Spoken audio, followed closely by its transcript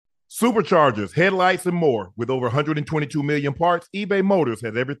Superchargers, headlights, and more. With over 122 million parts, eBay Motors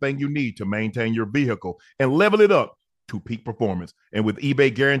has everything you need to maintain your vehicle and level it up to peak performance. And with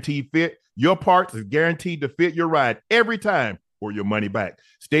eBay Guaranteed Fit, your parts is guaranteed to fit your ride every time or your money back.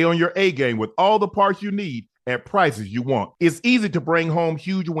 Stay on your A game with all the parts you need at prices you want. It's easy to bring home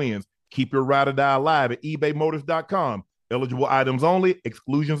huge wins. Keep your ride or die alive at ebaymotors.com. Eligible items only.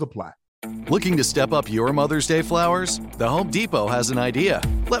 Exclusions apply. Looking to step up your Mother's Day flowers? The Home Depot has an idea.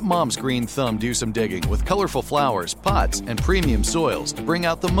 Let Mom's green thumb do some digging with colorful flowers, pots, and premium soils to bring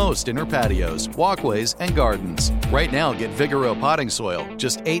out the most in her patios, walkways, and gardens. Right now, get Vigoro potting soil,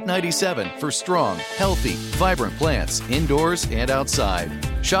 just $8.97 for strong, healthy, vibrant plants indoors and outside.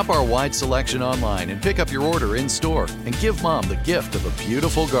 Shop our wide selection online and pick up your order in-store and give Mom the gift of a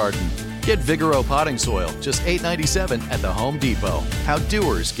beautiful garden. Get Vigoro potting soil, just $8.97 at the Home Depot. How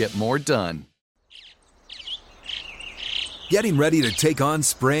doers get more done. Getting ready to take on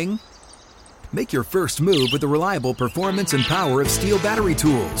spring? Make your first move with the reliable performance and power of Steel battery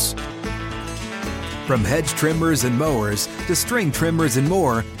tools. From hedge trimmers and mowers to string trimmers and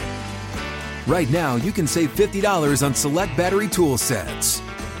more, right now you can save $50 on select battery tool sets.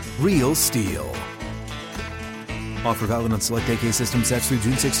 Real Steel. Offer valid on select AK system sets through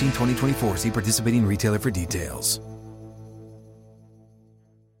June 16, 2024. See participating retailer for details.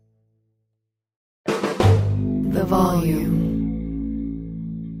 The volume.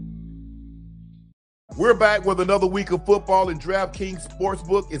 We're back with another week of football, and DraftKings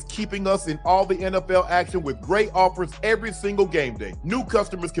Sportsbook is keeping us in all the NFL action with great offers every single game day. New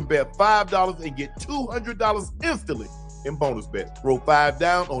customers can bet $5 and get $200 instantly in bonus bets. Throw 5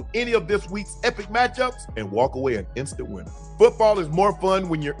 down on any of this week's epic matchups and walk away an instant winner. Football is more fun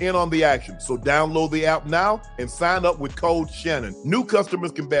when you're in on the action, so download the app now and sign up with code Shannon. New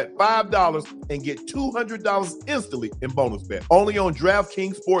customers can bet $5 and get $200 instantly in bonus bets. Only on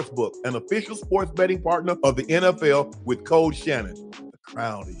DraftKings Sportsbook, an official sports betting partner of the NFL, with code Shannon. The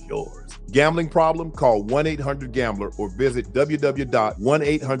crown is yours. Gambling problem? Call 1-800-GAMBLER or visit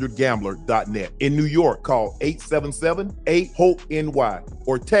www.1800gambler.net. In New York, call 877-8-HOPE-NY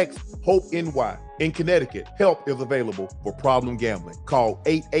or text HOPE-NY. In Connecticut, help is available for problem gambling. Call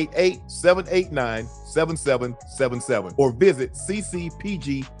 888-789-7777 or visit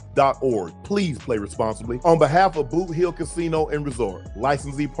ccpg.org. Please play responsibly. On behalf of Boot Hill Casino and Resort,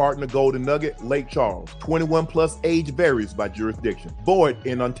 licensee partner Golden Nugget, Lake Charles. 21 plus age varies by jurisdiction. Void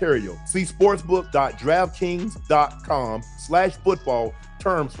in Ontario. See sportsbook.draftkings.com/football.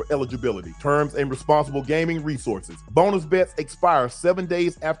 Terms for eligibility. Terms and responsible gaming resources. Bonus bets expire 7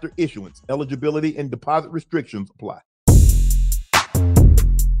 days after issuance. Eligibility and deposit restrictions apply.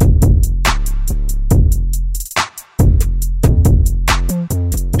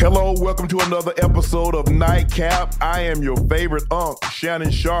 Hello, welcome to another episode of Nightcap. I am your favorite unk, Shannon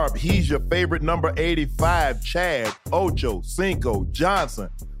Sharp. He's your favorite number 85, Chad, Ocho, Cinco,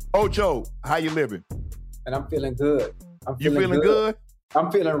 Johnson. Ocho, how you living? And I'm feeling good. You feeling good? I'm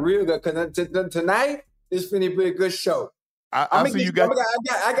feeling real good because tonight is going to be a good show. I see you got.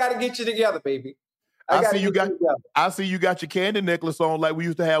 I got to get you together, baby. I see you got your candy necklace on like we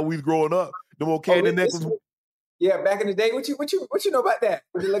used to have when we was growing up. The old candy necklace. Yeah, back in the day. What you know about that?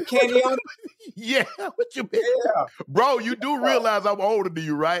 With the little candy on it? Yeah, what you mean? Yeah. Bro, you do realize I'm older than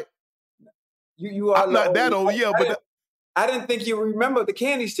you, right? You are. I'm not that old, yeah, but I didn't think you remember the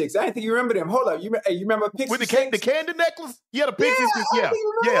candy sticks. I didn't think you remember them. Hold up. You remember Pixie with the sticks? candy necklace? Yeah, the Pixie sticks.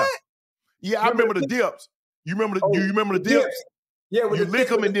 Yeah. I remember the dips. You remember the dips? Yeah, you lick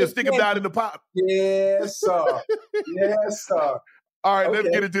them and then stick them down in the pot. Yes, sir. Yes, sir. All right, Let's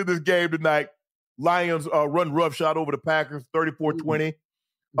get into this game tonight. Lions run roughshod over the Packers, 34-20.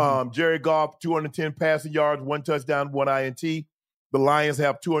 Jared Goff, 210 passing yards, 1 touchdown, 1 INT. The Lions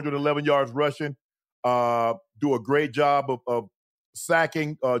have 211 yards rushing. Do a great job of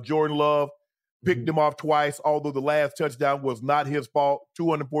sacking Jordan Love, picked him off twice, although the last touchdown was not his fault.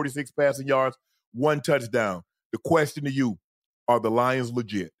 246 passing yards, 1 touchdown. The question to you, are the Lions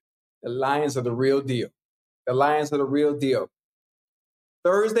legit? The Lions are the real deal. The Lions are the real deal.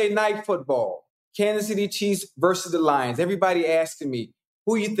 Thursday night football, Kansas City Chiefs versus the Lions. Everybody asking me,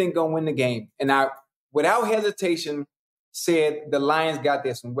 who you think going to win the game? And I, without hesitation, said the Lions got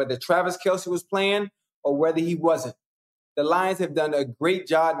this one, whether Travis Kelce was playing or whether he wasn't. The Lions have done a great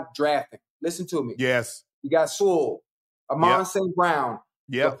job drafting. Listen to me. Yes. You got Sewell, Amon St. Brown,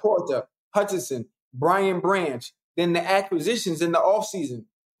 Laporta, Hutchinson, Brian Branch. Then the acquisitions in the offseason,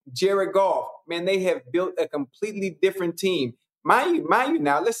 Jared Goff. Man, they have built a completely different team. Mind you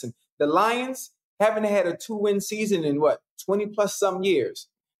now, listen, the Lions haven't had a 2-win season in 20-plus some years.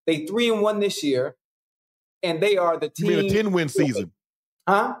 They 3-1 this year, and they are the team. You mean a 10-win season?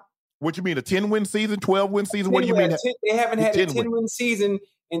 Huh? What you mean, a 10-win season, 12-win season? What do you mean? They haven't had a 10-win season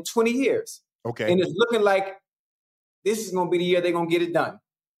in 20 years. Okay. And it's looking like this is going to be the year they're going to get it done.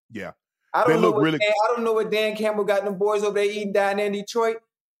 Yeah. I don't know what Dan Campbell got them boys over there eating down there in Detroit,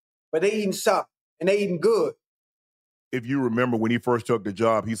 but they eating something, and they eating good. If you remember when he first took the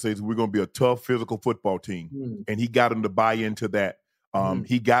job, he says, we're going to be a tough physical football team. And he got them to buy into that.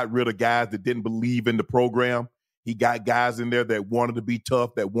 He got rid of guys that didn't believe in the program. He got guys in there that wanted to be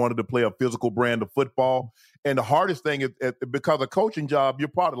tough, that wanted to play a physical brand of football. And the hardest thing is because a coaching job, you're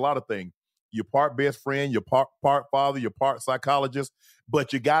part of a lot of things. You're part best friend, you're part father, you're part psychologist,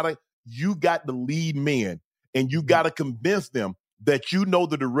 but you got to lead men, and you got to convince them that you know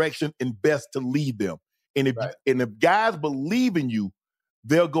the direction and best to lead them. And if guys believe in you,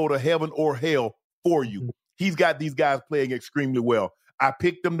 they'll go to heaven or hell for you. He's got these guys playing extremely well. I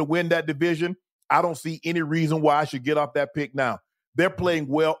picked them to win that division. I don't see any reason why I should get off that pick now. They're playing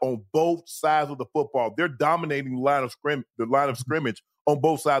well on both sides of the football. They're dominating the line of scrimmage on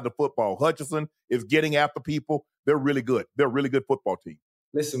both sides of the football. Hutchinson is getting after people. They're really good. They're a really good football team.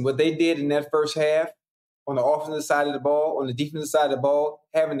 Listen, what they did in that first half on the offensive side of the ball, on the defensive side of the ball,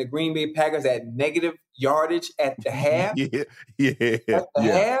 having the Green Bay Packers at negative yardage at the half.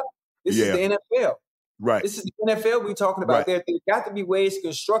 Half, this is the NFL. Right. This is the NFL we're talking about. There's got to be ways to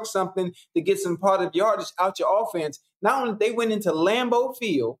construct something to get some part of yardage out your offense. Not only they went into Lambeau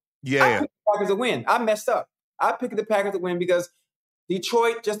Field. I picked the Packers to win. I messed up. I picked the Packers to win because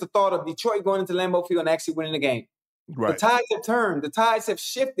Detroit, just the thought of Detroit going into Lambeau Field and actually winning the game. Right. The tides have turned. The tides have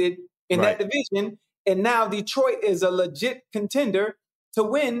shifted in that division. And now Detroit is a legit contender to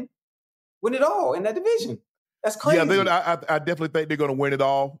win it all in that division. That's crazy. Yeah, I definitely think they're going to win it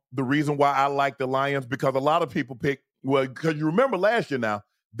all. The reason why I like the Lions, because a lot of people because you remember last year now,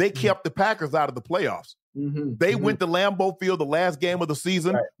 they kept the Packers out of the playoffs. They went to Lambeau Field the last game of the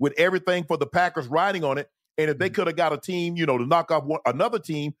season with everything for the Packers riding on it. And if they could have got a team, to knock off another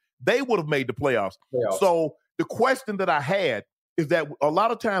team, they would have made the playoffs. So the question that I had is that a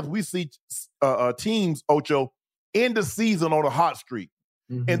lot of times we see teams, Ocho, end the season on a hot streak.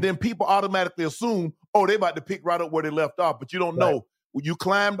 And then people automatically assume, they're about to pick right up where they left off. But you don't know. You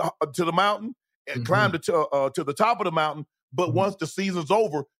climbed to the mountain and climbed to the top of the mountain. But once the season's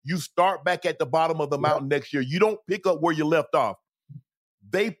over, you start back at the bottom of the mountain next year. You don't pick up where you left off.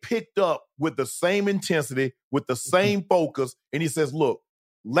 They picked up with the same intensity, with the same focus. And he says, look,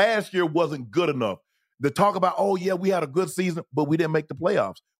 last year wasn't good enough. The talk about, we had a good season, but we didn't make the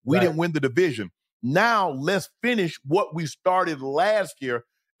playoffs. We didn't win the division. Now let's finish what we started last year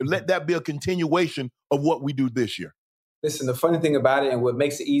and let that be a continuation of what we do this year. Listen, the funny thing about it and what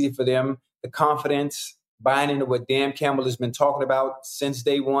makes it easy for them, the confidence, buying into what Dan Campbell has been talking about since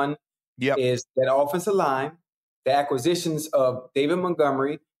day one, is that offensive line, the acquisitions of David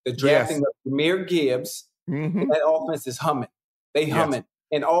Montgomery, the drafting of Jahmyr Gibbs, that offense is humming. They humming.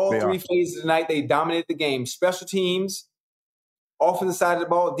 In all three phases of the night, they dominated the game. Special teams, offensive side of the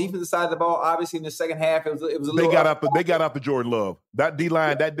ball, defensive side of the ball. Obviously, in the second half, it was a little. They got after Jordan Love. That D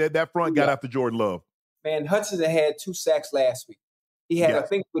line, that front got after Jordan Love. Man, Hutchinson had 2 sacks last week. He had, I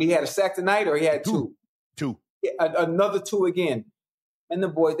think, he had a sack tonight, or he had two. Another 2 again. And the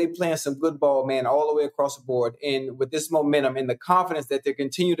boys, they playing some good ball, man, all the way across the board. And with this momentum and the confidence that they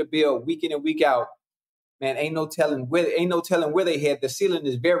continue to build week in and week out, man, ain't no telling where they head. The ceiling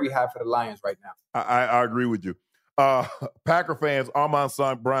is very high for the Lions right now. I agree with you. Packer fans, Armand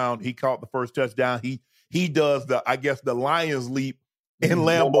St. Brown, he caught the first touchdown. He does the Lions leap in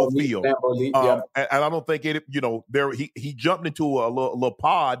Lambeau Field. And I don't think he jumped into a little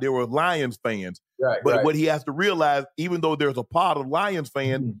pod. There were Lions fans. But what he has to realize, even though there's a pod of Lions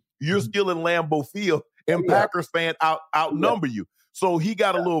fans, you're still in Lambeau Field, and Packers fans outnumber you. So he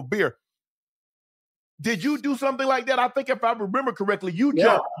got a little beer. Did you do something like that? I think if I remember correctly, you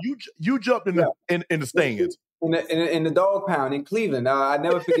jumped in the stands. In the dog pound in Cleveland. I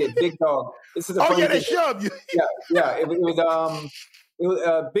never forget Big Dog. This is they shoved you. It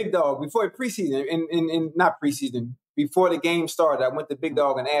was Big Dog before preseason, and not preseason. Before the game started, I went to Big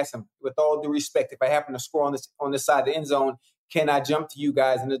Dog and asked him, with all due respect, if I happen to score on this side of the end zone, can I jump to you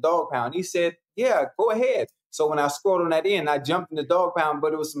guys in the dog pound? He said, yeah, go ahead. So when I scored on that end, I jumped in the dog pound,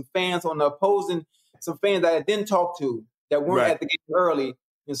 but it was some fans on the opposing, some fans that I didn't talk to that weren't at the game early,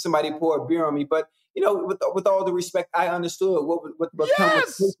 and somebody poured beer on me. But, with all the respect, I understood what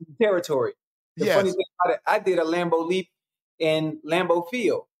comes with the territory. The funny thing about it, I did a Lambeau leap in Lambeau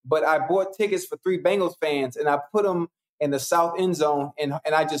Field, but I bought tickets for 3 Bengals fans, and I put them in the south end zone, and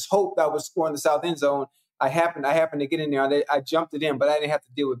I just hoped I would score in the south end zone. I happened to get in there. I jumped it in, but I didn't have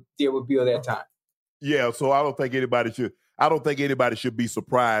to deal with Bill that time. Yeah, so I don't think anybody should. I don't think anybody should be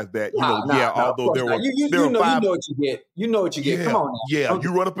surprised that, although there were you know what you get. You know what you get. Come on now. Yeah,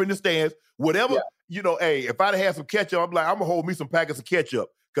 you run up in the stands, whatever, hey, if I'd have some ketchup, I'm going to hold me some packets of ketchup.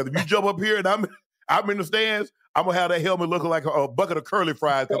 Because if you jump up here and I'm in the stands, I'm going to have that helmet looking like a bucket of curly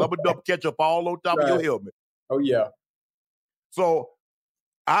fries because I'm going to dump ketchup all on top of your helmet. Oh, yeah. So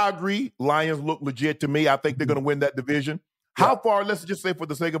I agree. Lions look legit to me. I think they're going to win that division. How far, let's just say for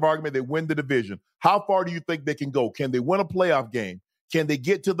the sake of argument, they win the division. How far do you think they can go? Can they win a playoff game? Can they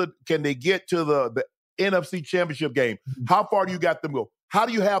get to the NFC Championship game? How far do you got them go? How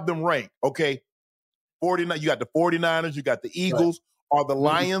do you have them ranked? Okay. 49, you got the 49ers, you got the Eagles. Right. Are the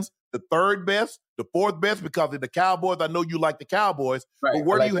Lions the third best, the fourth best? Because of the Cowboys, I know you like the Cowboys, but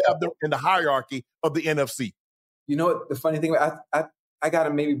where do you have them in the hierarchy of the NFC? You know what the funny thing, I got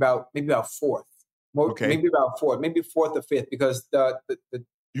them maybe about fourth. Maybe about fourth, maybe fourth or fifth, because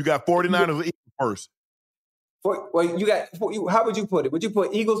you got 49ers or Eagles first. How would you put it? Would you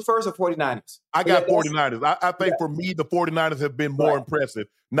put Eagles first or 49ers? I got 49ers. I think for me, the 49ers have been more impressive.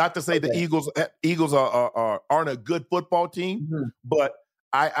 Not to say the Eagles aren't a good football team, but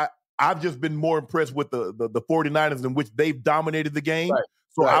I've just been more impressed with the 49ers in which they've dominated the game. Right.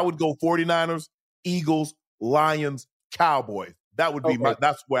 So I would go 49ers, Eagles, Lions, Cowboys. That would be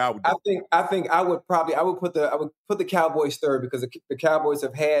that's where I would go. I think I would put the Cowboys third, because the Cowboys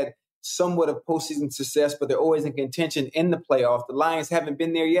have had somewhat of postseason success, but they're always in contention in the playoffs. The Lions haven't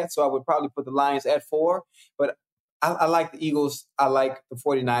been there yet, so I would probably put the Lions at 4. But I like the Eagles. I like the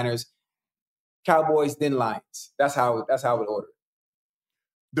 49ers. Cowboys, then Lions. That's how I would order it.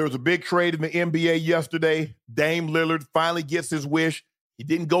 There was a big trade in the NBA yesterday. Dame Lillard finally gets his wish. He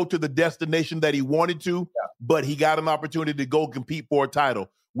didn't go to the destination that he wanted to, but he got an opportunity to go compete for a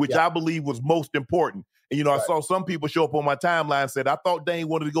title, which I believe was most important. And, I saw some people show up on my timeline and said, I thought Dame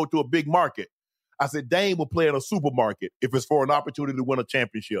wanted to go to a big market. I said, Dame will play in a supermarket if it's for an opportunity to win a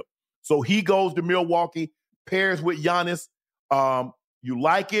championship. So he goes to Milwaukee, pairs with Giannis. You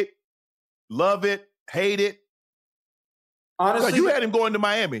like it, love it, hate it. Honestly, you had him going to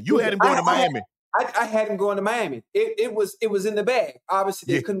Miami. I had him going to Miami. It was in the bag.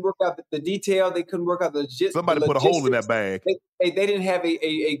 Obviously, they couldn't work out the detail. They couldn't work out the logistics. Somebody put a hole in that bag. They didn't have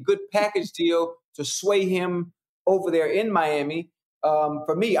a good package deal to sway him over there in Miami.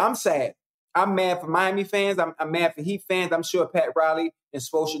 For me, I'm sad. I'm mad for Miami fans. I'm mad for Heat fans. I'm sure Pat Riley and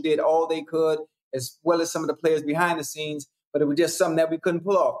Spoelstra did all they could, as well as some of the players behind the scenes. But it was just something that we couldn't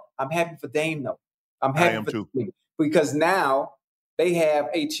pull off. I'm happy for Dame, though. I'm happy for too. Because now they have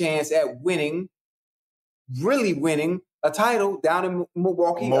a chance at really winning a title down in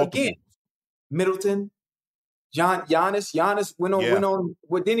Milwaukee again. Middleton, Giannis went on.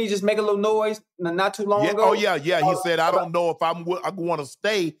 Didn't he just make a little noise not too long ago? Oh, yeah. He said, I don't know if I want to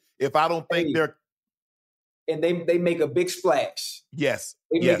stay if I don't think they're. And they make a big splash. Yes.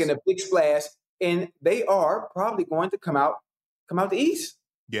 They're making a big splash, and they are probably going to come out the East.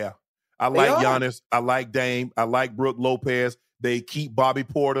 Yeah. I like Giannis. I like Dame. I like Brook Lopez. They keep Bobby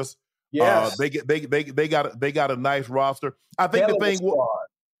Portis. Yes. They got a nice roster. I think the thing,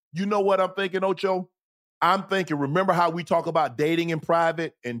 you know what I'm thinking, Ocho? I'm thinking, remember how we talk about dating in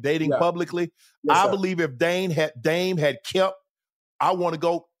private and dating publicly? Yes, I believe if Dame had kept, I want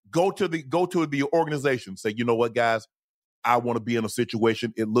to go to the organization, say, you know what, guys, I want to be in a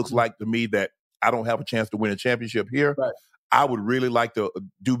situation. It looks like to me that I don't have a chance to win a championship here. Right. I would really like to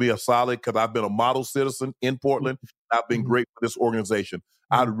do me a solid, because I've been a model citizen in Portland. I've been great for this organization.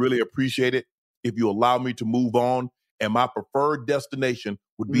 I'd really appreciate it if you allow me to move on, and my preferred destination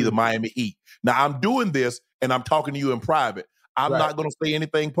would be the Miami Heat. Now, I'm doing this, and I'm talking to you in private. I'm not going to say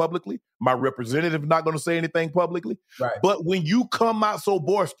anything publicly. My representative is not going to say anything publicly. Right. But when you come out so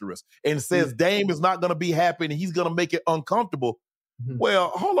boisterous and says Dame is not going to be happy and he's going to make it uncomfortable, well,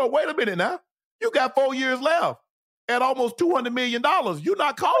 hold on, wait a minute now. You got 4 years left at almost $200 million. You're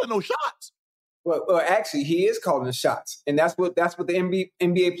not calling no shots. Well, actually, he is calling the shots, and that's what the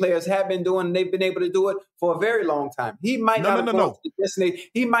NBA players have been doing. And they've been able to do it for a very long time. He might not have gone to the destination.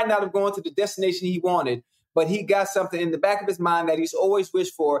 He might not have gone to the destination he wanted, but he got something in the back of his mind that he's always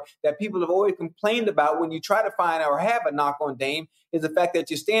wished for, that people have always complained about when you try to find or have a knock on Dame, is the fact that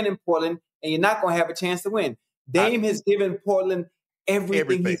you're staying in Portland and you're not going to have a chance to win. Dame has given Portland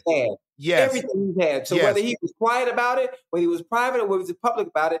everything he's had. Yes. Everything he's had. So whether he was quiet about it, whether he was private or whether he was public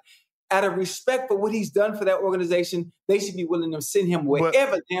about it, out of respect for what he's done for that organization, they should be willing to send him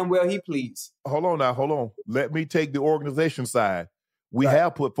wherever damn well he please. Hold on. Let me take the organization side. We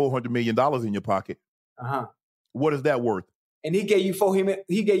have put $400 million in your pocket. Uh-huh. What is that worth? And he gave you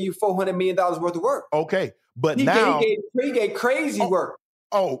 $400 million worth of work. Okay. But he gave crazy work.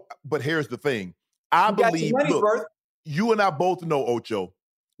 Oh, but here's the thing. I believe you and I both know, Ocho.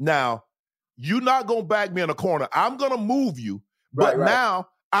 Now, you're not going to back me in a corner. I'm going to move you, but now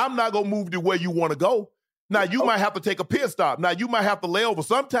I'm not going to move to where you want to go. Now, you might have to take a pit stop. Now, you might have to lay over.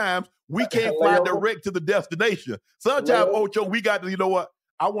 Sometimes we can't fly direct to the destination. Sometimes, Ocho, we got to, you know what?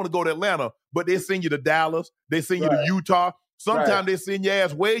 I want to go to Atlanta, but they send you to Dallas. They send you to Utah. Sometimes they send your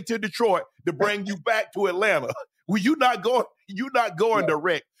ass way to Detroit to bring you back to Atlanta. Well, you're not going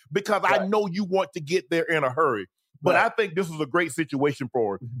direct because I know you want to get there in a hurry. But I think this is a great situation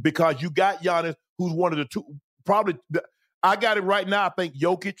for him because you got Giannis, who's one of the two, I got it right now. I think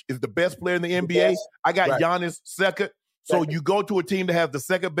Jokic is the best player in the NBA. Yes. I got Giannis second. So you go to a team that has the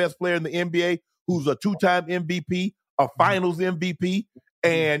second best player in the NBA, who's a 2-time MVP, a Finals MVP,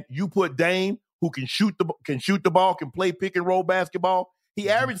 and you put Dame, who can shoot the ball, can play pick and roll basketball.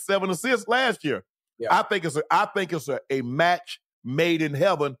 He averaged 7 assists last year. Yeah. I think it's a match made in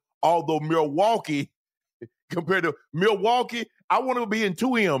heaven. Although Milwaukee, compared to Milwaukee, I want to be in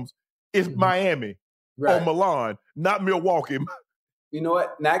 2 M's. It's Miami. Or Milan, not Milwaukee. You know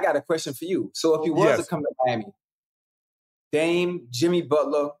what? Now I got a question for you. So if he was to come to Miami, Dame, Jimmy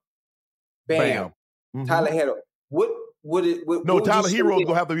Butler, Bam. Tyler Hero, Tyler Hero's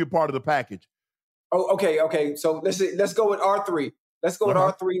gonna have to be a part of the package. Oh, okay. So let's go with R3. Let's go with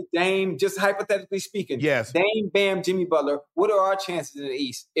R3. Dame, just hypothetically speaking. Yes. Dame, Bam, Jimmy Butler. What are our chances in the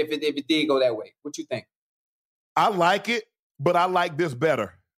East if it did go that way? What you think? I like it, but I like this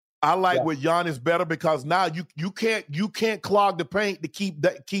better. I like with Giannis better because now you can't clog the paint to keep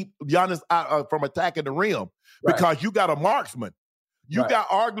Giannis out, from attacking the rim because you got a marksman. You got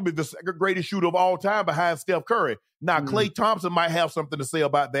arguably the second greatest shooter of all time behind Steph Curry. Now Klay Thompson might have something to say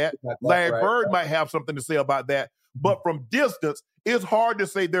about that. Larry Bird might have something to say about that. But from distance, it's hard to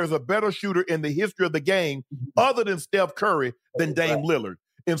say there's a better shooter in the history of the game other than Steph Curry than Dame Lillard.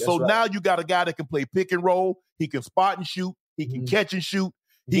 And so now you got a guy that can play pick and roll. He can spot and shoot. He can catch and shoot.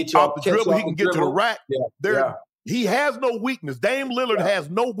 He off the dribble, he can get to the rack. He has no weakness. Dame Lillard has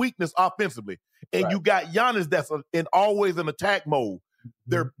no weakness offensively. And you got Giannis that's always in attack mode.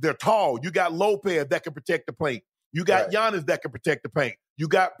 They're tall. You got Lopez that can protect the paint. You got Giannis that can protect the paint. You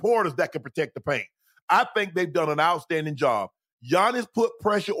got Porters that can protect the paint. I think they've done an outstanding job. Giannis put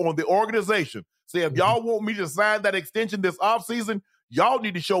pressure on the organization. Say, if y'all want me to sign that extension this offseason, y'all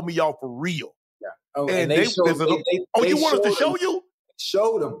need to show me y'all for real. Yeah. Oh, and they you want us to show you?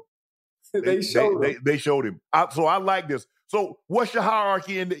 Showed him. They showed him. So I like this. So what's your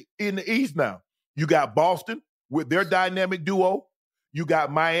hierarchy in the East now? You got Boston with their dynamic duo. You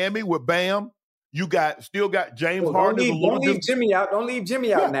got Miami with Bam. You still got James Harden. Don't leave Jimmy out. Don't leave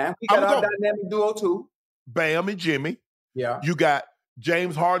Jimmy out now. We got our dynamic duo too. Bam and Jimmy. Yeah. You got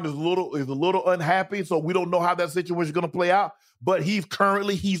James Harden is a little unhappy, so we don't know how that situation is going to play out. But he's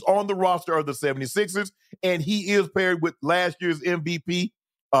on the roster of the 76ers, and he is paired with last year's MVP,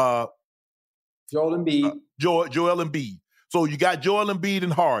 Joel Embiid. Joel Embiid. So you got Joel Embiid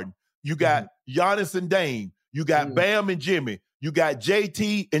and Harden. You got Giannis and Dame. You got Bam and Jimmy. You got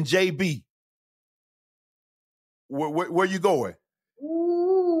JT and JB. Where you going?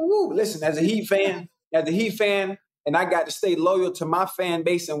 Ooh, listen, as a Heat fan, and I got to stay loyal to my fan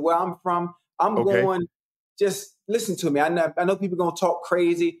base and where I'm from, I'm going. Just listen to me. I know people gonna talk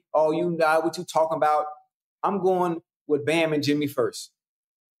crazy. Oh, you know what you talking about? I'm going with Bam and Jimmy first.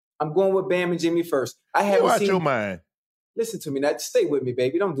 I haven't seen. Your mind. Listen to me. Now, stay with me,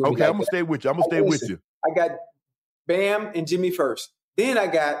 baby. Don't do me like that. I'm gonna stay with you. I'm gonna stay with you. I got Bam and Jimmy first. Then I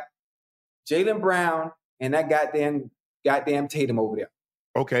got Jaylen Brown and that goddamn Tatum over there.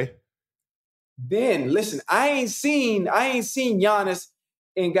 Okay. Then listen, I ain't seen Giannis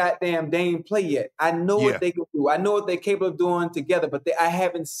and goddamn Dame play yet. I know what they can do. I know what they're capable of doing together, but I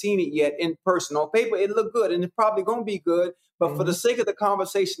haven't seen it yet in person. On paper, it looked good, and it's probably going to be good. But for the sake of the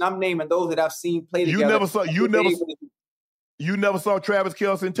conversation, I'm naming those that I've seen play together. You never saw Travis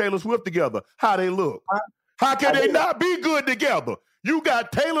Kelce and Taylor Swift together. How they look? How can they not be good together? You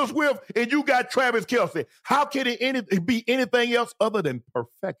got Taylor Swift and you got Travis Kelce. How can it be anything else other than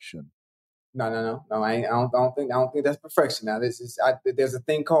perfection? No. I don't think that's perfection. Now there's a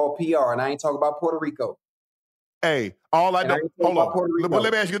thing called PR, and I ain't talking about Puerto Rico. Hey, all I know. Hold on. But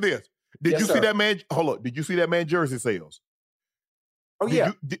let me ask you this: Did you see that man? Hold on. Did you see that man jersey sales? Oh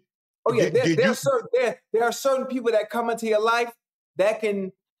yeah. There are certain people that come into your life that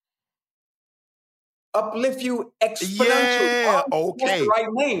can uplift you exponentially. Yeah. Okay. That's the right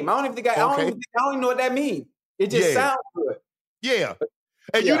name. I don't even know what that means. It just sounds good. Yeah.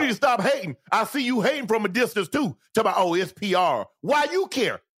 And you need to stop hating. I see you hating from a distance too. Talk about, it's PR. Why you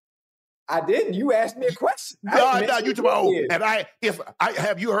care? I didn't. You asked me a question. No, you talking about, and I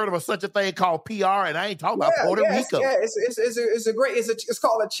have you heard of such a thing called PR, and I ain't talking about Puerto Rico. It's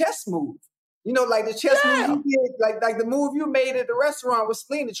called a chess move. You know, like the chess move you did, like the move you made at the restaurant with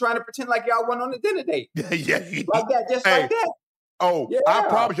Selena, trying to pretend like y'all went on a dinner date. Yeah. Like that, just like that. Oh, yeah. I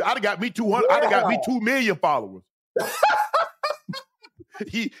promise you, I'd have got me 200. I'd have got me 2 million followers.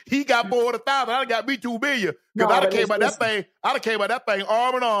 He got 400,000. I'd have got me 2 million because I'd have came out that thing. I'd have came out that thing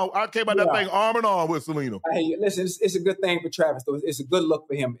arm in arm. I came out that thing arm in arm with Selena. Hey, listen, it's a good thing for Travis though. It's a good look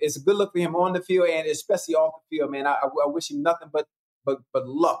for him. It's a good look for him on the field and especially off the field, man. I wish him nothing but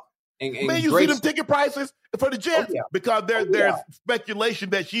luck. And man, you see them ticket prices for the Jets because there's speculation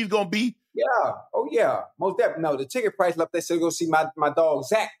that she's gonna be. Yeah. Oh yeah. Most definitely. No, the ticket price up there. So go see my dog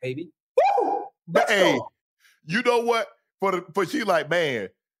Zach, baby. Woo! Hey, you know what? For she like, man,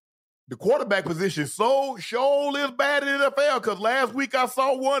 the quarterback position sure is bad in the NFL because last week I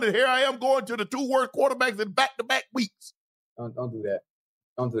saw one and here I am going to the 2 worst quarterbacks in back-to-back weeks. Don't do that.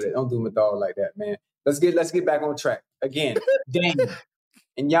 Don't do that. Don't do my dog like that, man. Let's get back on track again. Dame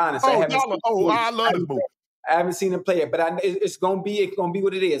and Giannis. I love this movie. I haven't seen him play it, but it's gonna be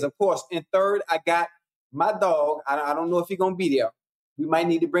what it is. Of course, in third, I got my dog. I don't know if he's gonna be there. We might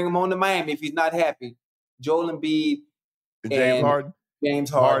need to bring him on to Miami if he's not happy. Joel Embiid and James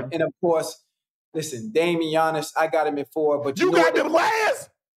Harden. And of course, listen, Dame and Giannis, I got him at 4. But you got them last.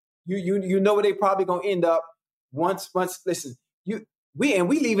 You know where they probably gonna end up once. Listen, we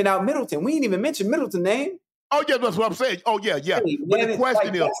leaving out Middleton. We ain't even mentioned Middleton name. Oh yeah, that's what I'm saying. Oh yeah. Hey, but the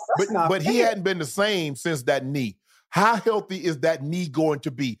question is, he hadn't been the same since that knee. How healthy is that knee going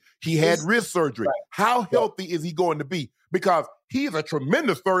to be? He had wrist surgery. Right. How healthy is he going to be? Because he's a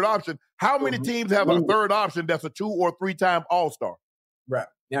tremendous third option. How many teams have a third option that's a 2 or 3-time All-Star? Right.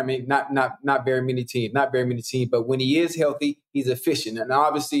 I mean, not very many teams. Not very many teams. But when he is healthy, he's efficient. And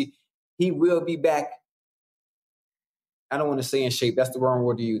obviously, he will be back. I don't want to say in shape. That's the wrong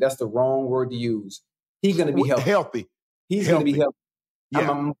word to use. He's going to be healthy. He's going to be healthy. Yeah.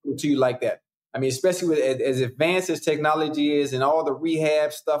 I'm going to you like that. I mean, especially with as advanced as technology is and all the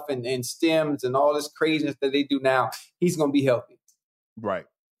rehab stuff and stems and all this craziness that they do now, he's going to be healthy. Right.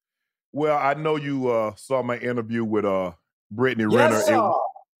 Well, I know you saw my interview with Brittany Renner. Yes, sir.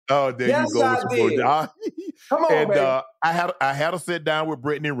 There you go. I did. Come on, baby. I had to sit down with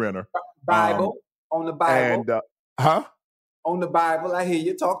Brittany Renner. On the Bible. And on the Bible, I hear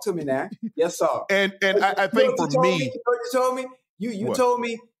you. Talk to me now. Yes, sir. And I think for me, you told me you told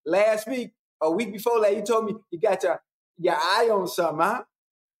me last week, a week before that, you told me you got your eye on something,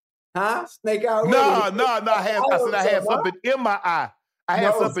 huh? Snake out. No. I had something in my eye. I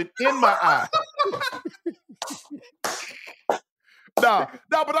had something in my eye.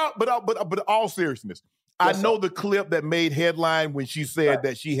 But all seriousness, yes, I know the clip that made headline when she said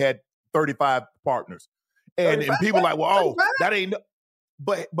that she had 35 partners. And people are like, well, that ain't.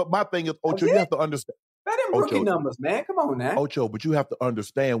 But my thing is, Ocho, you have to understand. That ain't rookie numbers, man. Come on now. Ocho, but you have to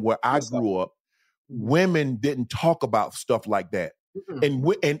understand where I grew up, women didn't talk about stuff like that. Mm-hmm.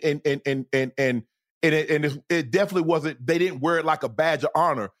 And it definitely wasn't, they didn't wear it like a badge of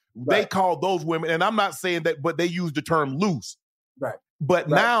honor. Right. They called those women, and I'm not saying that, but they used the term loose. Right. But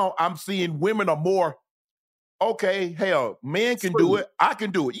now I'm seeing women are more, okay, hell, men can do it. I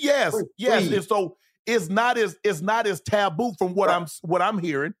can do it. Yes. And so it's not as taboo from what I'm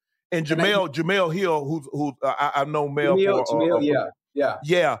hearing. And Jamel Hill, who's I know Mel.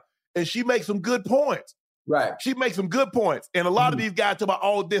 Yeah. And she makes some good points. Right. She makes some good points. And a lot of these guys talk about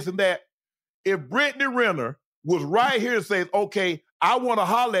all this and that. If Brittany Renner was right here and says, okay, I want to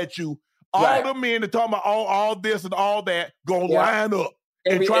holler at you, all the men that talking about all this and all that gonna line up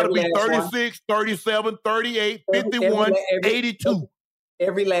and try to be 36, 37, 38, 51, 82.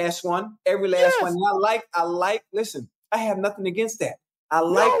 Every last one. And I like, listen, I have nothing against that. I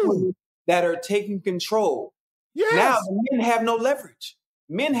like women that are taking control. Yes. Now men have no leverage.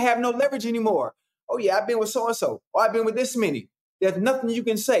 Men have no leverage anymore. Oh yeah, I've been with so-and-so. Oh, I've been with this many. There's nothing you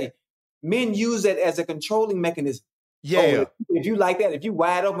can say. Men use that as a controlling mechanism. Yeah. Oh, if you like that, if you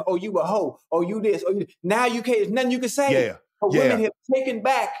wide open, oh, you a hoe, oh, you this, oh, you now you can't, there's nothing you can say. Yeah. But women have taken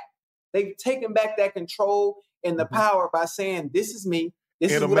back that control and the power by saying, this is me,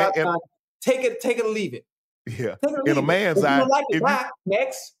 this is what I've done. Take it or leave it. Yeah. In a man's eye.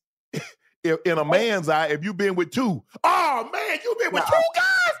 Next. In a man's eye, if you've been with two, oh man, you've been with two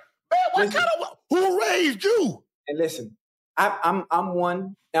guys? Man, who raised you? And listen, I'm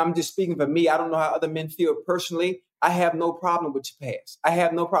one, and I'm just speaking for me. I don't know how other men feel personally. I have no problem with your past. I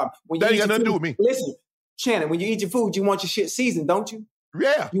have no problem. That ain't got nothing to do with me. Listen, Shannon, when you eat your food, you want your shit seasoned, don't you?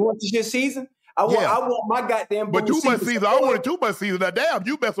 Yeah. You want your shit seasoned? I want my goddamn. But too much season. I wanted too much season. Now, damn,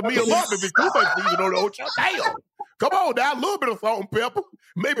 you messing me up if it's too much season on the Ocho. Damn. Come on, now a little bit of salt and pepper,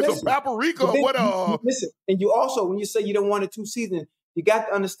 maybe some paprika or whatever. Listen, and you also, when you say you don't want it too seasoned, you got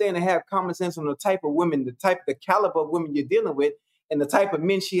to understand and have common sense on the type of women, the caliber of women you're dealing with, and the type of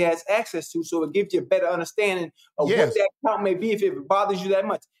men she has access to. So it gives you a better understanding of what that count may be if it bothers you that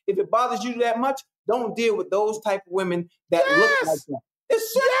much. If it bothers you that much, don't deal with those type of women that look like that.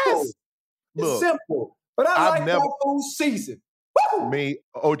 It's simple. It's simple. But I like my food season. Woo! Me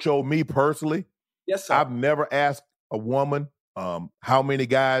personally, yes, sir. I've never asked a woman how many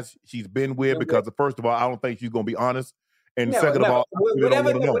guys she's been with because first of all, I don't think she's going to be honest. And second of all,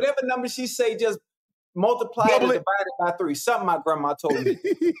 whatever number she say, just multiply it and divide it by 3. Something my grandma told me.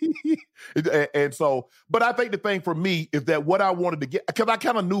 And so, but I think the thing for me is that what I wanted to get, because I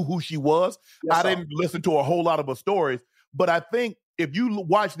kind of knew who she was. Yes, I didn't listen to a whole lot of her stories, but I think if you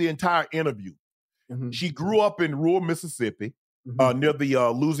watch the entire interview, she grew up in rural Mississippi near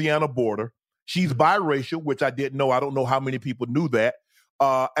the Louisiana border. She's biracial, which I didn't know. I don't know how many people knew that.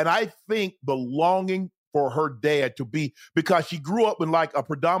 And I think the longing for her dad to be, because she grew up in like a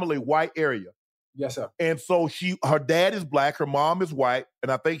predominantly white area. Yes, sir. And so her dad is black, her mom is white,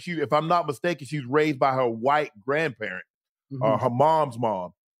 and I think if I'm not mistaken, she's raised by her white grandparent, her mom's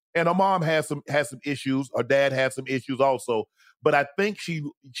mom. And her mom has some issues. Her dad has some issues also. But I think she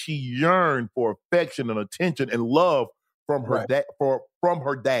yearned for affection and attention and love from her dad from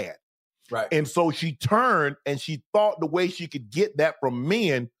her dad. Right. And so she turned and she thought the way she could get that from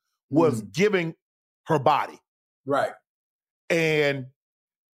men was giving her body. Right. And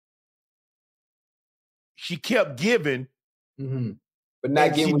she kept giving, but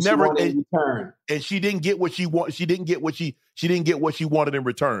not getting what she wanted in return. And she didn't get what she wanted. She didn't get what she wanted in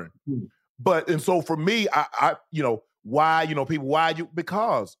return. And so for me, I why people, why you,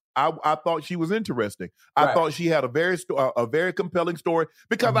 because I thought she was interesting. I thought she had a very compelling story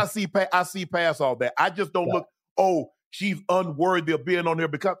because I see past all that. I just don't look, she's unworthy of being on there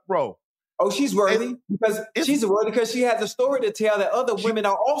because, bro. Oh, she's worthy because she has a story to tell that other women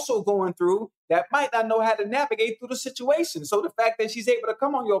are also going through that might not know how to navigate through the situation. So the fact that she's able to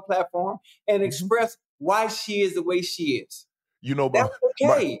come on your platform and express why she is the way she is, that's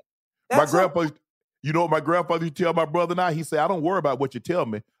okay. My grandpa, my grandfather used to tell my brother and I, he said, I don't worry about what you tell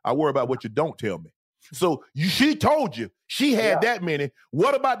me. I worry about what you don't tell me. So she told you she had that many.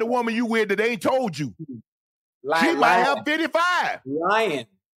 What about the woman you with that ain't told you? She might have 55. Lying.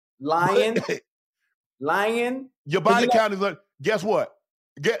 Your body count is guess what?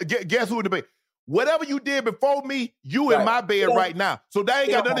 Guess who in the bed? Whatever you did before me, you in my bed right now. So that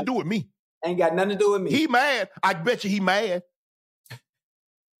ain't got nothing to do with me. Ain't got nothing to do with me. He mad. I bet you he mad.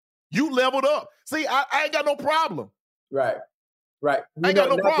 You leveled up. See, I ain't got no problem. Right. I ain't got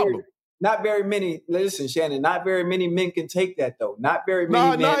no problem. Not very many. Listen, Shannon. Not very many men can take that though. Not very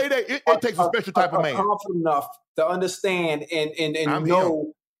many men. No, it takes a special type of man. Confident enough to understand and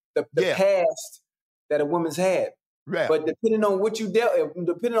know the past that a woman's had. Right. But depending on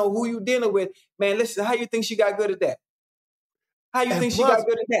depending on who you dealing with, man, listen, how you think she got good at that? How you think she got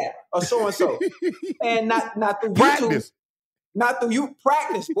good at that? Or so and so. And not through practice. YouTube. Not through you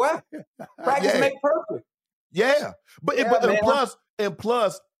practice, what? Practice make perfect. Yeah. And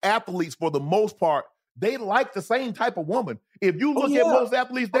plus athletes for the most part, they like the same type of woman. If you look at most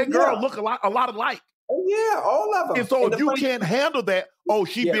athletes, that girl look a lot alike. Oh, yeah, all of them. And so if you can't handle that,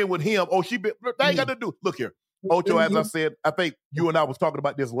 she been with him, that ain't got to do. Look here, Ocho, as I said, I think you and I was talking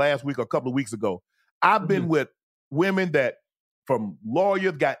about this last week or a couple of weeks ago. I've been with women that from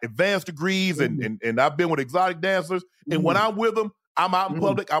lawyers, got advanced degrees, and I've been with exotic dancers. And when I'm with them, I'm out in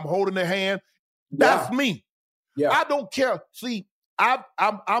public, I'm holding their hand. That's me. Yeah. I don't care. See,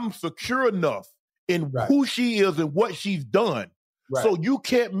 I'm secure enough in who she is and what she's done. Right. So you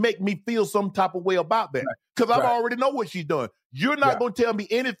can't make me feel some type of way about that because I already know what she's done. You're not going to tell me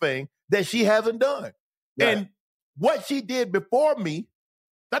anything that she hasn't done. Right. And what she did before me,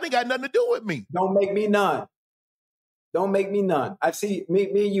 that ain't got nothing to do with me. Don't make me none. I see me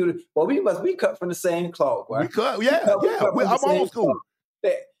and you. Well, we cut from the same cloth. Right? We cut, I'm old school.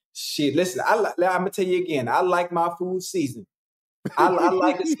 Shit, listen, I'm gonna tell you again. I like my food season. I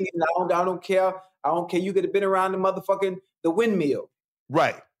like the season. I don't care. You could have been around the windmill.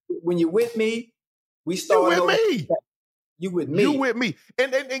 Right. When you're with me, we start. You with me. You with me. You with me.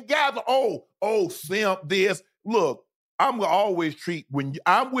 And guys are, simp this. Look, I'm going to always treat, when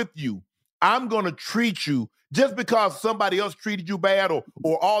I'm with you, I'm going to treat you just because somebody else treated you bad or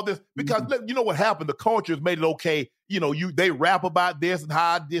all this. Because you know what happened? The culture has made it okay. They rap about this and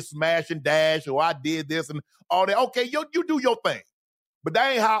how I did smash and dash or I did this and all that. Okay, you do your thing. But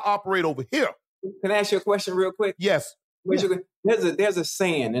that ain't how I operate over here. Can I ask you a question real quick? Yes. There's a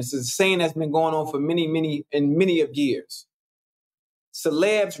saying. It's a saying that's been going on for many of years.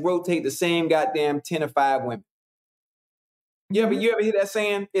 Celebs rotate the same goddamn 10 or 5 women. You ever hear that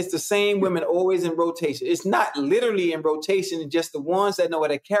saying? It's the same women always in rotation. It's not literally in rotation. It's just the ones that know how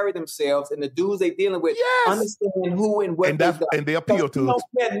to carry themselves and the dudes they dealing with understand who and what and they appeal to. We don't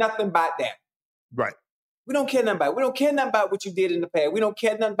care nothing about that. Right. We don't care nothing about it. We don't care nothing about what you did in the past. We don't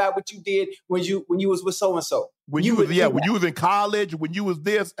care nothing about what you did when you was with so and so. When you was in college, when you was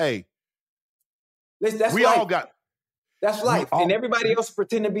this, hey. That's we life. all got. That's life, and everybody else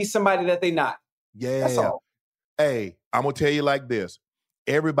pretend to be somebody that they not. Yeah. That's all. Hey, I'm gonna tell you like this: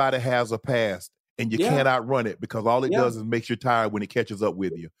 everybody has a past, and you can't outrun it because all it does is makes you tired when it catches up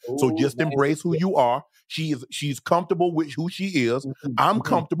with you. So just embrace who you are. She's comfortable with who she is. I'm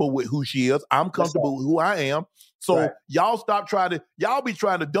comfortable with who she is. I'm comfortable with who I am. So y'all stop y'all be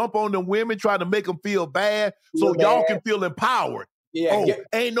trying to dump on them women, trying to make them feel bad, so y'all can feel empowered.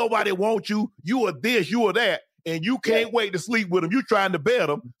 Ain't nobody want you. You are this, you are that. And you can't wait to sleep with them. You trying to bet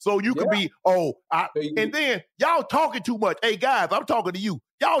them so you can be, and then y'all talking too much. Hey, guys, I'm talking to you.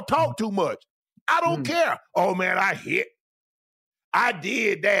 Y'all talk too much. I don't care. Oh, man, I hit. I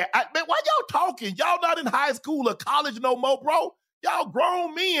did that. Man, why y'all talking? Y'all not in high school or college no more, bro. Y'all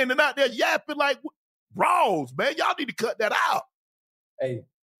grown men and out there yapping like bros, man. Y'all need to cut that out. Hey,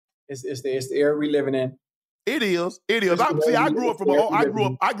 it's the era we living in. It is. I grew up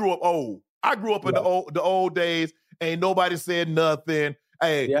old. I grew up in the old days. Ain't nobody said nothing.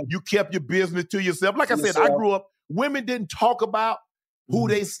 Hey, you kept your business to yourself. Like I said, I grew up, women didn't talk about who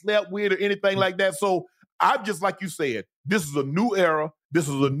they slept with or anything like that. So I'm just like you said, this is a new era. This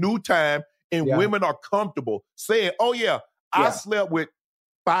is a new time. And women are comfortable saying, I slept with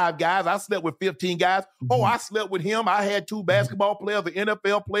 5 guys. I slept with 15 guys. Oh, I slept with him. I had 2 basketball players, an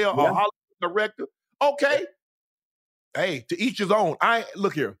NFL player, a Hollywood director. Okay. Hey, to each his own.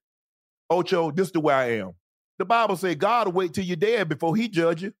 Look here. Ocho, this is the way I am. The Bible says God will wait till you're dead before he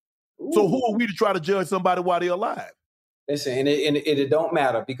judge you. Ooh. So who are we to try to judge somebody while they're alive? Listen, and it don't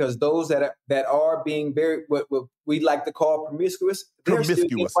matter because those that are being very, what we like to call promiscuous, they're still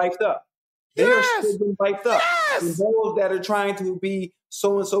being wiped up. They're still being wiped up. And those that are trying to be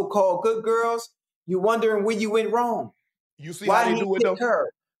so-and-so called good girls, you're wondering where you went wrong. You see why how they do it though?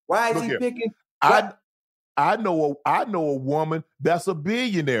 Her? Why is he picking? I know a woman that's a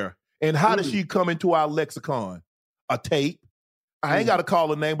billionaire. And how does she come into our lexicon? A tape. I ain't got to call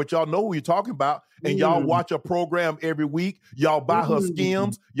her name, but y'all know who you're talking about. And y'all watch her program every week. Y'all buy her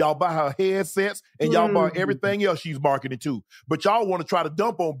skims. Y'all buy her headsets. And y'all buy everything else she's marketing to. But y'all want to try to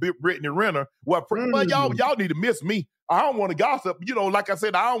dump on Brittany Renner. Well, but y'all need to miss me. I don't want to gossip. You know, like I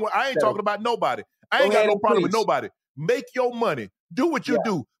said, I ain't talking about nobody. I ain't got no problem with nobody. Make your money. Do what you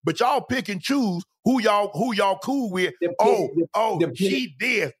do. But y'all pick and choose who y'all cool with. She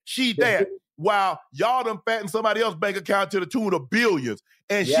this, she that. While y'all done fatten somebody else's bank account to the tune of billions.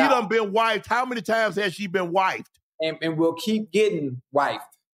 And she done been wifed. How many times has she been wifed? And we'll keep getting wifed.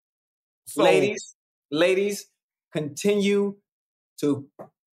 So, ladies, continue to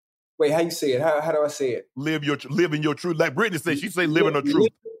wait, how you say it? How do I say it? Live in your truth. Like Brittany said, she say live in her truth.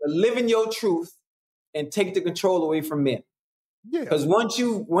 Live in your truth and take the control away from men. Yeah. Because once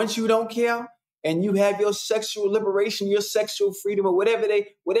you don't care and you have your sexual liberation, your sexual freedom, or whatever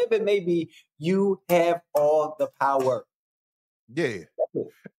it may be, you have all the power. Yeah.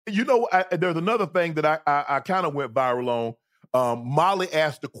 You know, there's another thing that I kind of went viral on. Molly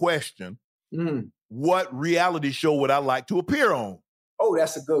asked the question, what reality show would I like to appear on? Oh,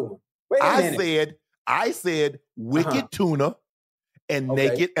 that's a good one. Wait a minute. I said Wicked Tuna and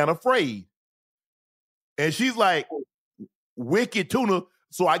Naked and Afraid. And she's like, Wicked Tuna.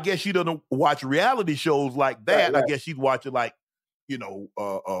 So I guess she doesn't watch reality shows like that. Right. I guess she's watching like, you know,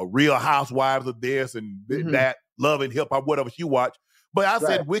 Real Housewives of this and that, Love and Hip Hop, whatever she watched. But I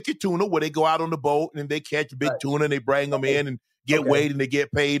said Wicked Tuna, where they go out on the boat and they catch big tuna and they bring them in and get weighed and they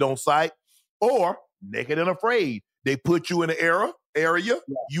get paid on site. Or Naked and Afraid. They put you in an area,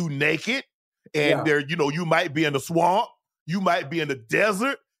 you naked, and there, you know, you might be in the swamp, you might be in the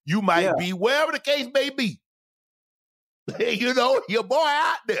desert, you might be wherever the case may be. You know, your boy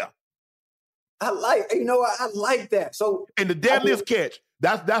out there. I like that. So, and the deadliest catch.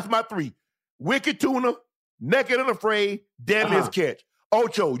 That's my 3. Wicked Tuna, Naked and Afraid, deadliest catch.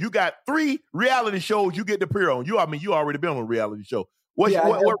 Ocho, you got 3 reality shows you get to appear on. You already been on a reality show. What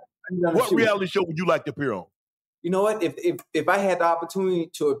reality show would you like to appear on? You know what? If I had the opportunity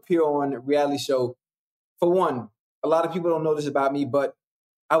to appear on a reality show, for one, a lot of people don't know this about me, but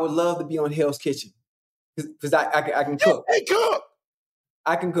I would love to be on Hell's Kitchen because I can cook. Hey, cook.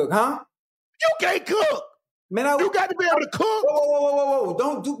 I can cook, huh? You can't cook. Man, you got to be able to cook. Whoa.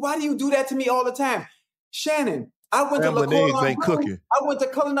 Don't do. Why do you do that to me all the time? Shannon, I went to Le Cordon Bleu. I went to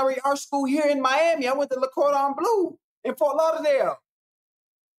culinary art school here in Miami. I went to Le Cordon Bleu in Fort Lauderdale.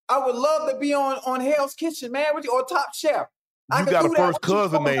 I would love to be on Hell's Kitchen, man, or Top Chef. You got a first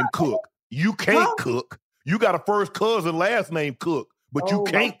cousin named Cook. You can't cook. You got a first cousin last name Cook, but you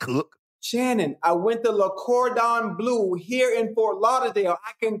can't cook. Shannon, I went to Le Cordon Bleu here in Fort Lauderdale.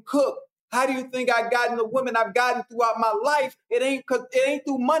 I can cook. How do you think I gotten the women I've gotten throughout my life? It ain't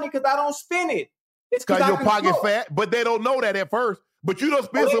through money because I don't spend it. It's because your pocket fat, but they don't know that at first. But you don't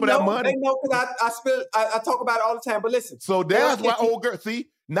spend some of that money. They know because I talk about it all the time. But listen. So that's why old girl, see,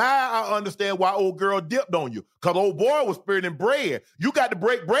 now I understand why old girl dipped on you. Because old boy was spending bread. You got to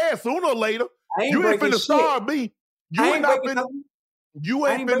break bread sooner or later. You ain't finna starve me. You ain't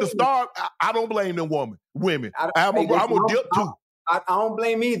finna starve. I don't blame them women. I'm gonna dip too. I don't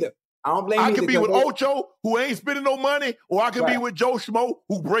blame either. I can be with Ocho, who ain't spending no money, or I can be with Joe Schmo,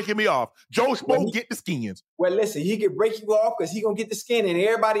 who breaking me off. Joe Schmo get the skins. Well, listen, he can break you off because he gonna get the skin, and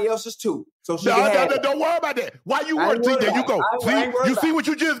everybody else's too. So don't worry about that. Why you worry? See, there you go. You see what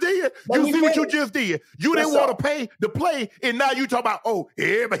you just did? You see what you just did? You didn't want to pay to play, and now you talk about,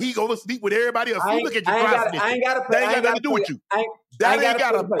 everybody, he gonna sleep with everybody else. Look at you. I ain't got to pay. That ain't got nothing to do with you. That ain't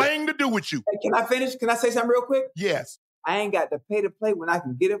got a thing to do with you. Hey, can I finish? Can I say something real quick? Yes. I ain't got to pay to play when I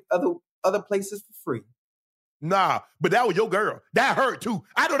can get it other places for free. Nah, but that was your girl. That hurt too.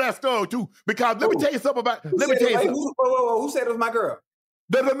 I know that story too. Because let me tell you something about. Who said it was my girl?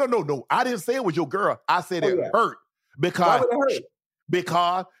 No. I didn't say it was your girl. I said it hurt because. Why would it hurt?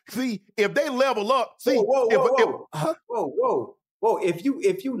 Because see, if they level up, see. Whoa. If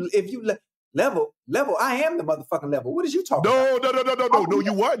you level, I am the motherfucking level. What is you talking about? No,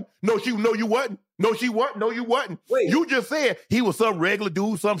 you wasn't. No, you wasn't. Wait. You just said he was some regular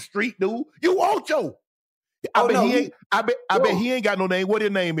dude, some street dude. You Ocho. I bet he ain't got no name. What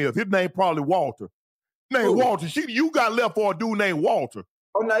his name is? His name probably Walter. Walter. You got left for a dude named Walter.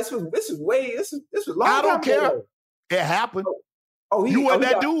 Oh no, this was long. I don't care. Ago. It happened. You were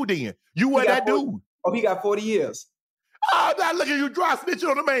that dude then. You were that dude. Oh, he got 40 years. Oh, now look at you dry snitching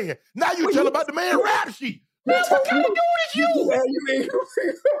on the man. Now you tell about the man rap sheet. Man, what kind of dude is you?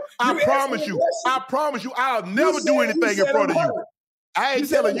 I promise you, I'll never do anything in front of you. I ain't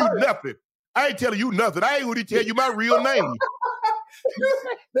telling you nothing. I ain't going to tell you my real name.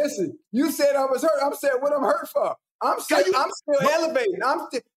 Listen, you said I was hurt. I'm saying what I'm hurt for. I'm still elevating.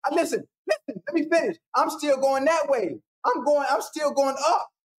 Listen, let me finish. I'm still going that way. I'm still going up.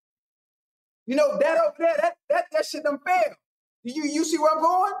 You know, that over there, that shit done failed. You see where I'm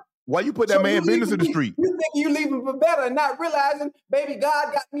going? Why you put that man business in the street? You think you leaving for better and not realizing, baby,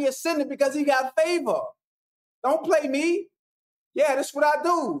 God got me ascended because he got favor. Don't play me. Yeah, that's what I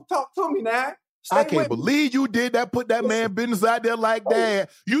do. Talk to me now. I can't believe you did that, put that man business out there like that.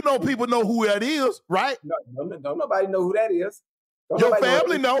 You know people know who that is, right? Don't nobody know who that is. Your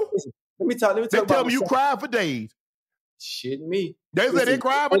family know. Let me tell you. They tell me you cried for days. Shitting me. They said they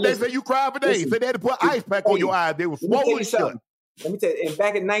cried, but they said you cried for days. They had to put ice pack on your eyes. They were swollen shut. Let me tell you, and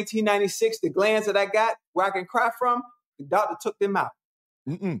back in 1996, the glands that I got where I can cry from, the doctor took them out.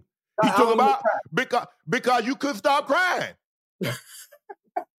 He took them out because you couldn't stop crying. You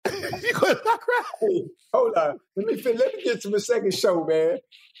couldn't stop crying. Hey, hold on. Let me get to my second show, man.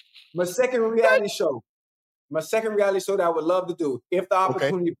 My second reality show that I would love to do if the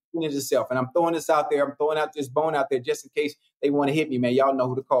opportunity presents itself. And I'm throwing this out there. I'm throwing out this bone out there just in case they want to hit me, man. Y'all know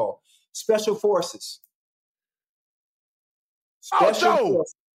who to call. Special Forces. Forces.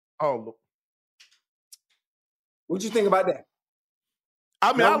 Oh, What'd you think about that?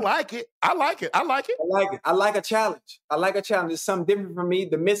 I mean, I like it. I like it. I like a challenge. It's something different for me.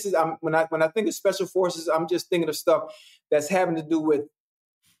 The misses. When I think of Special Forces, I'm just thinking of stuff that's having to do with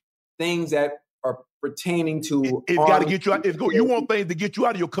things that are pertaining to. It's got to get you out. You want things to get you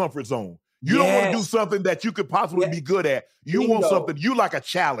out of your comfort zone. You don't want to do something that you could possibly be good at. You want something. You like a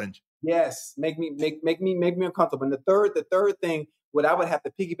challenge. Yes, make me uncomfortable. And the third thing, what I would have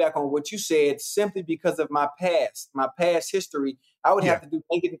to piggyback on what you said, simply because of my past history, I would have to do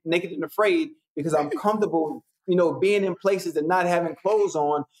Naked and Afraid because I'm comfortable, being in places and not having clothes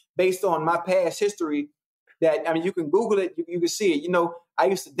on based on my past history. That, I mean, you can Google it, you can see it. I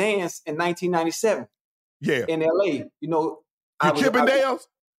used to dance in 1997. Yeah. In LA. Chippendales?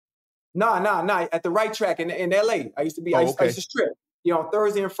 No, at the right track in LA. I used to strip. On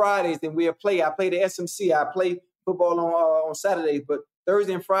Thursday and Fridays, then we'll play. I play the SMC. I play football on Saturdays, but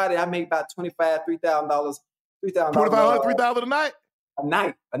Thursday and Friday, I make about $3,000 $3,000 $2,500 a night?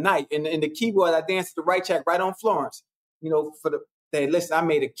 A night. And the keyboard, I danced at the right track right on Florence. Listen, I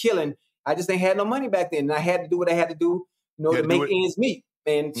made a killing I just ain't had no money back then. And I had to do what I had to do, to make ends meet.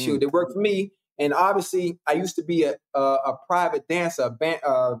 And shoot, it worked for me. And obviously, I used to be a private dancer,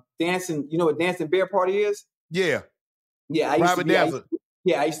 dancing. You know what Dancing Bear Party is? Yeah. Yeah, Private dancer.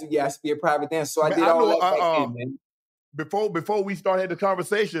 I used to be a private dancer. So I did all that back then, man. Before we started the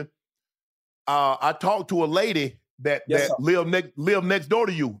conversation, I talked to a lady that lived next door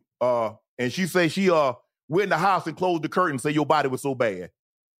to you. And she said she went in the house and closed the curtain, say your body was so bad.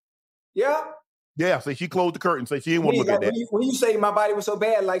 Yeah? Yeah, so she closed the curtain, say she didn't want to look at that. When you say my body was so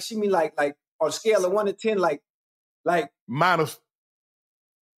bad, like she mean like on a scale of 1 to 10, like minus.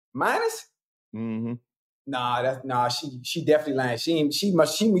 Minus? Mm-hmm. She definitely lying. You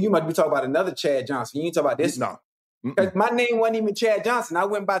must be talking about another Chad Johnson. You ain't talking about this. No. Because my name wasn't even Chad Johnson. I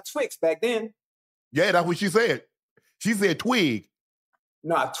went by Twix back then. Yeah, that's what she said. She said Twig.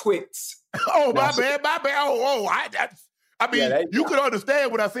 No, Twix. Oh, my bad. You could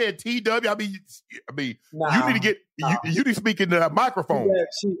understand when I said TW. I mean, you need to get you need to speak into that microphone. Yeah,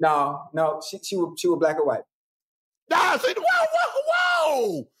 she was black or white. Nah, I said,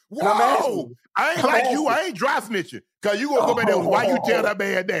 whoa. I ain't like you. I ain't dry snitching. Cause you gonna go back there. Why you tell that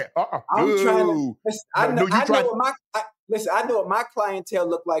man that? I'm trying to. I know what my clientele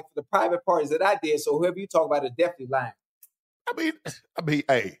looked like for the private parties that I did. So whoever you talk about is definitely lying. I mean,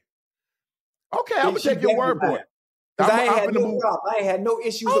 hey. Okay, I'm gonna take your word for it. Because I ain't had no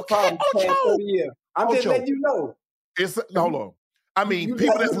issues or problems for 30 years. I'm just letting you know. Hold on. I mean,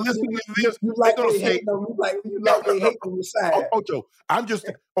 people that's listening to this, they're gonna say, you likely hate on the side. Ocho, I'm just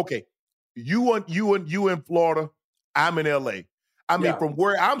okay. You in Florida, I'm in LA. I mean, from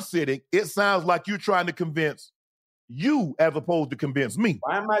where I'm sitting, it sounds like you're trying to convince you as opposed to convince me.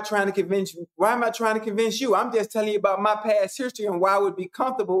 Why am I trying to convince you? Why am I trying to convince you? I'm just telling you about my past history and why I would be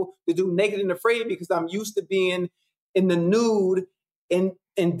comfortable to do Naked and Afraid because I'm used to being in the nude in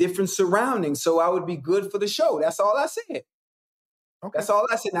different surroundings. So I would be good for the show. That's all I said. Okay. That's all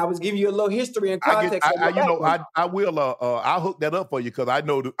I said. And I was giving you a little history and context. I will. I'll hook that up for you because I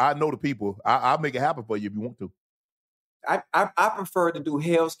know the people. I'll make it happen for you if you want to. I prefer to do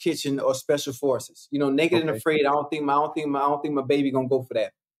Hell's Kitchen or Special Forces. Naked and Afraid. I don't think my baby gonna go for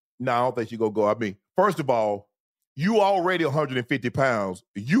that. No, I don't think she gonna go. I mean, first of all, you already 150 pounds.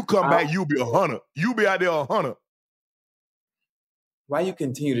 You come back, you'll be 100. You be out there 100. Why you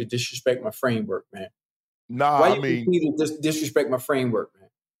continue to disrespect my framework, man? Why continue to disrespect my framework, man?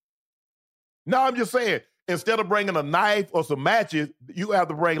 No, I'm just saying, instead of bringing a knife or some matches, you have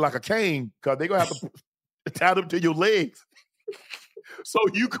to bring like a cane because they're going to have to tie them to your legs so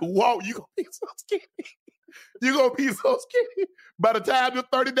you can walk. You're going to be so skinny. You're going to be so skinny. By the time you're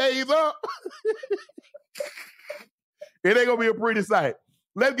 30 days up, it ain't going to be a pretty sight.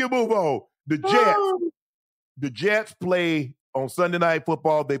 Let's get move on. The Jets play on Sunday Night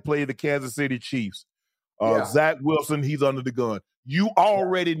Football. They play the Kansas City Chiefs. Zach Wilson, he's under the gun. You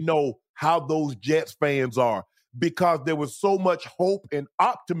already know how those Jets fans are because there was so much hope and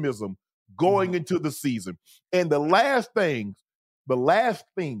optimism going into the season. And the last thing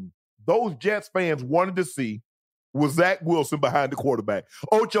those Jets fans wanted to see was Zach Wilson behind the quarterback.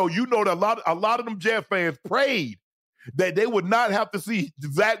 Ocho, you know that a lot of them Jets fans prayed that they would not have to see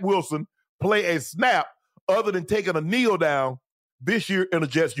Zach Wilson play a snap other than taking a kneel down this year in a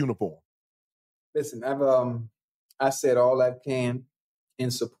Jets uniform. Listen, I said all I can in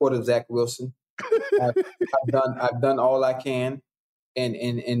support of Zach Wilson. I've done all I can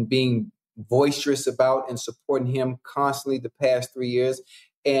in being boisterous about and supporting him constantly the past 3 years,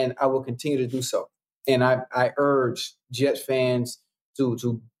 and I will continue to do so. And I urge Jets fans to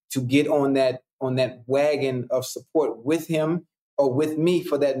get on that wagon of support with him or with me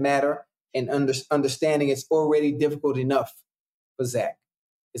for that matter, and understanding it's already difficult enough for Zach.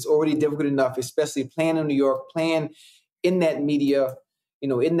 It's already difficult enough, especially playing in New York, playing in that media, in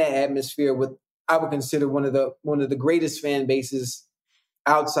that atmosphere with I would consider one of the greatest fan bases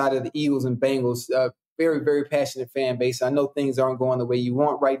outside of the Eagles and Bengals. Very, very passionate fan base. I know things aren't going the way you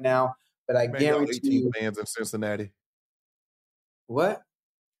want right now, but I guarantee you, fans in Cincinnati. What?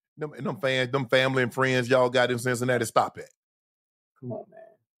 Them fans, them family and friends y'all got in Cincinnati. Stop it. Come on, man.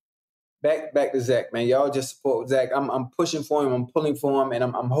 Back to Zach, man. Y'all just support Zach. I'm pushing for him. I'm pulling for him, and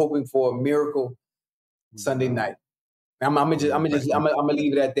I'm hoping for a miracle Sunday night. I'm gonna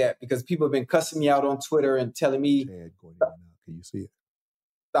leave it at that because people have been cussing me out on Twitter and telling me, can you see it?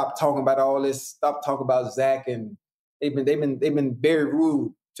 Stop talking about all this. Stop talking about Zach, and they've been very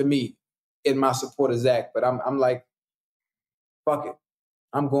rude to me in my support of Zach. But I'm like, fuck it.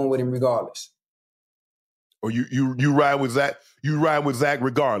 I'm going with him regardless. Or you ride with Zach. You ride with Zach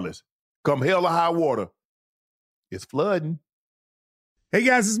regardless. Come hell or high water, it's flooding. Hey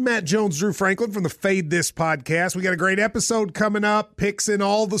guys, this is Matt Jones, Drew Franklin from the Fade This podcast. We got a great episode coming up, picks in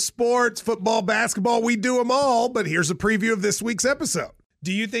all the sports, football, basketball, we do them all, but here's a preview of this week's episode.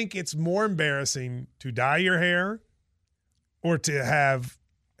 Do you think it's more embarrassing to dye your hair or to have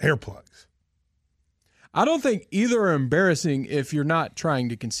hair plugs? I don't think either are embarrassing if you're not trying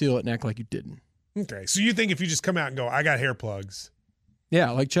to conceal it and act like you didn't. Okay, so you think if you just come out and go, I got hair plugs.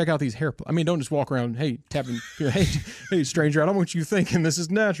 Yeah, like check out these hair plugs. I mean, don't just walk around, hey, tapping, hey, stranger, I don't want you thinking this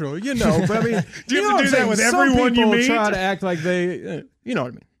is natural. But I mean, do you have to do that with everyone you meet? Try to act like they, you know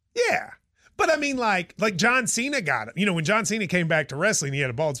what I mean? Yeah. But I mean, like John Cena got it. You know, when John Cena came back to wrestling, he had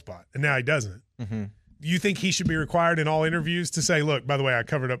a bald spot, and now he doesn't. Mm-hmm. Do you think he should be required in all interviews to say, look, by the way, I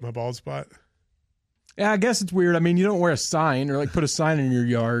covered up my bald spot? Yeah, I guess it's weird. I mean, you don't wear a sign or like put a sign in your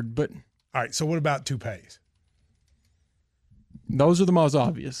yard, but. All right, so what about toupees? Those are the most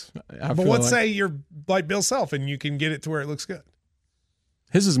obvious. But let's say you're like Bill Self and you can get it to where it looks good.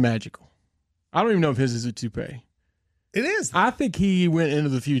 His is magical. I don't even know if his is a toupee. It is. I think he went into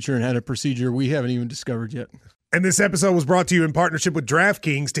the future and had a procedure we haven't even discovered yet. And this episode was brought to you in partnership with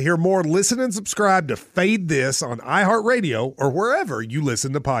DraftKings. To hear more, listen and subscribe to Fade This on iHeartRadio or wherever you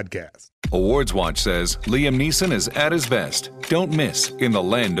listen to podcasts. Awards Watch says Liam Neeson is at his best. Don't miss In the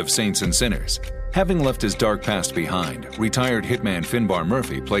Land of Saints and Sinners. Having left his dark past behind, retired hitman Finbar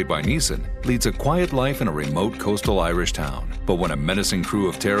Murphy, played by Neeson, leads a quiet life in a remote coastal Irish town. But when a menacing crew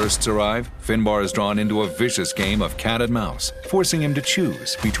of terrorists arrive, Finbar is drawn into a vicious game of cat and mouse, forcing him to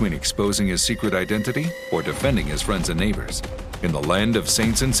choose between exposing his secret identity or defending his friends and neighbors. In the Land of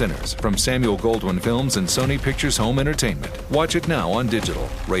Saints and Sinners, from Samuel Goldwyn Films and Sony Pictures Home Entertainment. Watch it now on digital.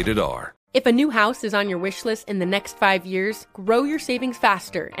 Rated R. If a new house is on your wish list in the next 5 years, grow your savings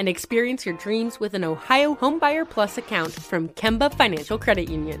faster and experience your dreams with an Ohio Homebuyer Plus account from Kemba Financial Credit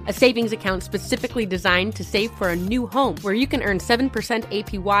Union. A savings account specifically designed to save for a new home, where you can earn 7%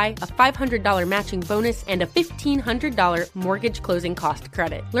 APY, a $500 matching bonus, and a $1,500 mortgage closing cost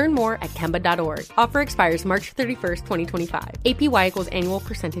credit. Learn more at Kemba.org. Offer expires March 31st, 2025. APY equals annual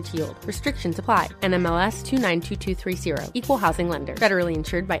percentage yield. Restrictions apply. NMLS 292230. Equal housing lender. Federally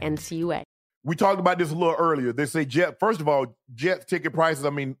insured by NCUA. We talked about this a little earlier. They say first of all, Jets ticket prices, I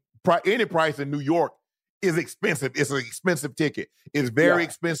mean, any price in New York is expensive. It's an expensive ticket. It's very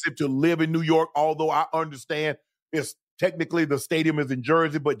expensive to live in New York, although I understand it's technically the stadium is in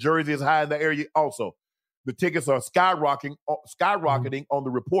Jersey, but Jersey is high in the area also. The tickets are skyrocketing on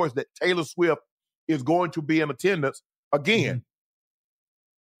the reports that Taylor Swift is going to be in attendance again.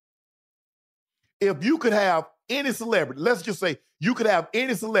 If you could have any celebrity, let's just say you could have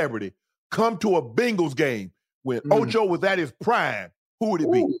any celebrity come to a Bengals game when Ocho was at his prime, who would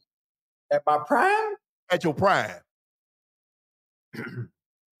it be? At my prime? At your prime.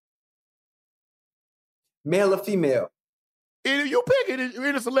 Male or female? You pick it,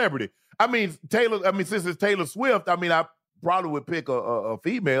 any celebrity. I mean, since it's Taylor Swift, I mean, I probably would pick a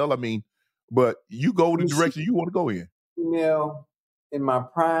female. I mean, but you go the direction you want to go in. Female in my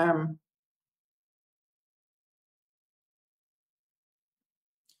prime.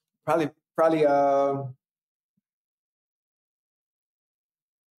 Probably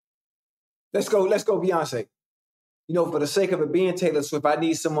let's go Beyonce. You know, for the sake of it being Taylor Swift, I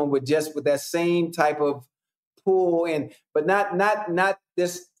need someone with that same type of pull but not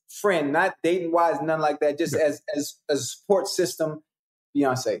this friend, not dating wise, none like that, just as a support system,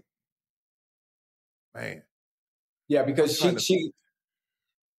 Beyonce. Man. Yeah, because she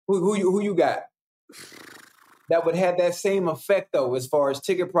who you got? That would have that same effect, though, as far as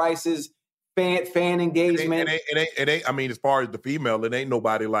ticket prices, fan engagement. It ain't. I mean, as far as the female, it ain't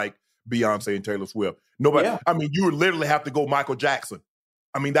nobody like Beyonce and Taylor Swift. Nobody. Yeah. I mean, you would literally have to go Michael Jackson.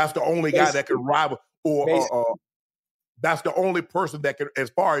 I mean, that's the only guy that can rival, or that's the only person that can, as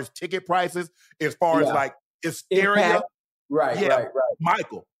far as ticket prices, as far as like hysteria. Right.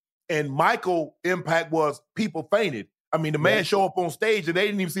 Michael impact was people fainted. I mean, the man showed up on stage and they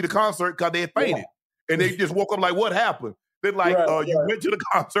didn't even see the concert because they had fainted. Yeah. And they just woke up like, what happened? They're like, you went to the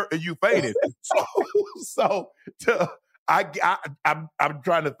concert and you fainted. I'm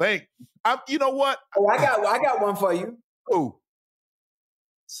trying to think. You know what? Oh, I got one for you. Who?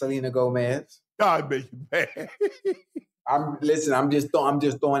 Selena Gomez. God, man, you bad. I'm just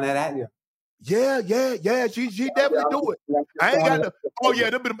throwing that at you. Yeah. She definitely do it. I ain't got the. Oh yeah,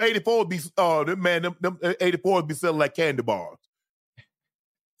 them 84s be. Them 84s be selling like candy bars.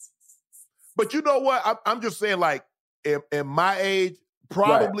 But you know what? I'm just saying, like, in my age,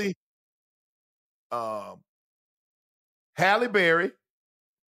 probably Halle Berry.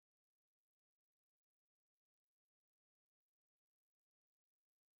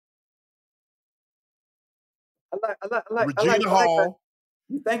 I like Regina Hall.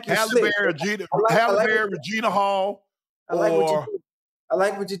 You think you're Halle slick. Berry, Regina Hall. I like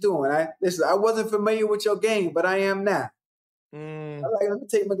what you're doing. I wasn't familiar with your game, but I am now. Let me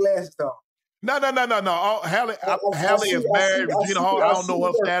take my glasses off. No. Halle is married. Regina Hall, I don't know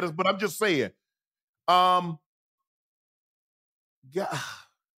her status, but I'm just saying. God.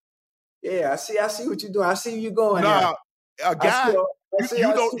 Yeah, I see what you're doing. I see you going. Nah, a guy. I see where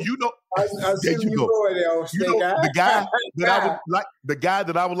you going there, old snake. The guy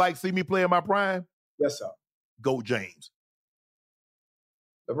that I would like to see me play in my prime. Yes, sir. Goat James.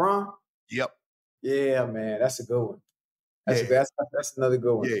 LeBron. Yep. Yeah, man, that's a good one. That's another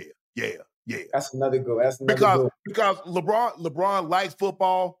good one. Yeah. That's another good one. Because LeBron likes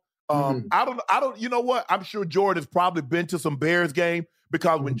football. I don't. You know what? I'm sure Jordan has probably been to some Bears game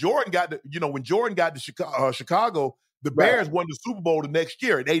because when Jordan got to Chicago, the Bears won the Super Bowl the next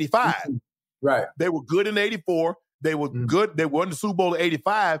year in '85. Right. They were good in '84. They were good. They won the Super Bowl in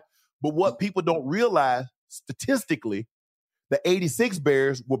 '85. But what people don't realize statistically, the '86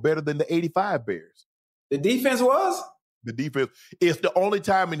 Bears were better than the '85 Bears. The defense was? The defense. It's the only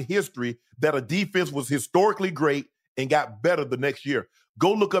time in history that a defense was historically great and got better the next year.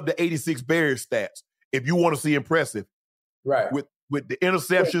 Go look up the '86 Bears stats if you want to see impressive. Right. With the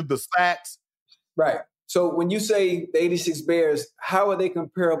interceptions, the sacks. Right. So when you say the '86 Bears, how are they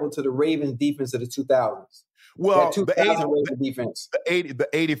comparable to the Ravens defense of the 2000s? Well, the 2000 Ravens defense. The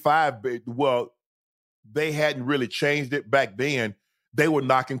 '85, well, they hadn't really changed it back then. They were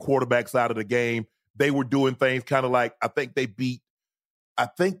knocking quarterbacks out of the game. They were doing things kind of like, I think they beat New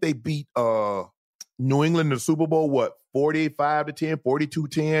England in the Super Bowl, 45-10,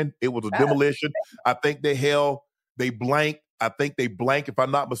 42-10. It was a demolition. I think they blanked. I think they blanked, if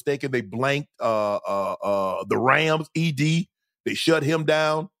I'm not mistaken, they blanked the Rams, ED. They shut him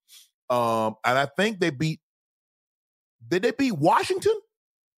down. And I think did they beat Washington?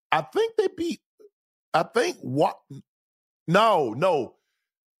 No.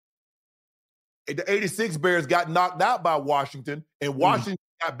 The '86 Bears got knocked out by Washington, and Washington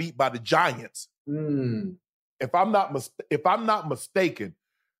got beat by the Giants. If I'm not mistaken,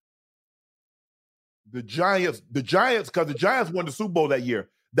 the Giants, because the Giants won the Super Bowl that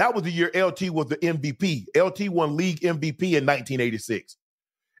year. That was the year LT was the MVP. LT won league MVP in 1986.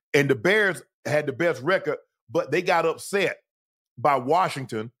 And the Bears had the best record, but they got upset by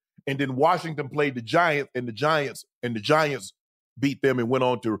Washington. And then Washington played the Giants, and the Giants beat them and went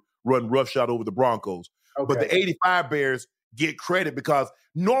on to run roughshod over the Broncos. Okay. But the '85 Bears get credit because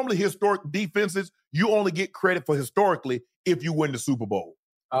normally historic defenses, you only get credit for historically if you win the Super Bowl.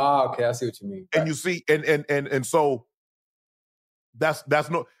 Oh, okay. I see what you mean. And you see, and so that's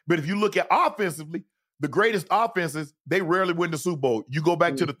no, but if you look at offensively, the greatest offenses, they rarely win the Super Bowl. You go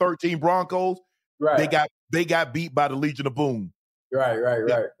back to the 13 Broncos, right? They got beat by the Legion of Boom. Right.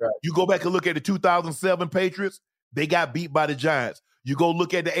 You go back and look at the 2007 Patriots, they got beat by the Giants. You go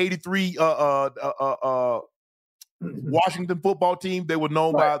look at the '83 Washington football team, they were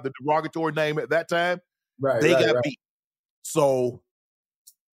known by the derogatory name at that time. Right. They got beat. So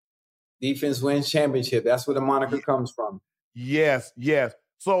defense wins championship. That's where the moniker comes from. Yes.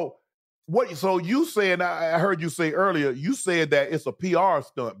 So you saying, I heard you say earlier, you said that it's a PR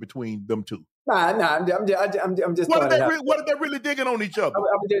stunt between them two. Nah. I'm just. What are they really digging on each other?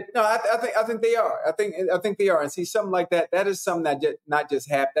 I think they are. I think they are. And see, something like that. That is something that not just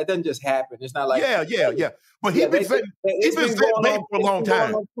happen. That doesn't just happen. It's not like yeah. But he's been saying for a long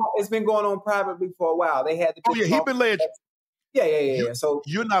time. It's been going on privately for a while. They had to. He's been laying. Yeah. So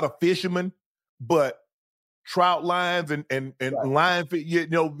you're not a fisherman, but trout lines and line. He's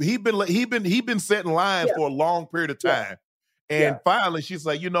been setting lines for a long period of time, and finally she's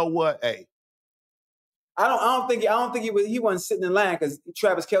like, you know what, hey. I don't think he wasn't sitting in line because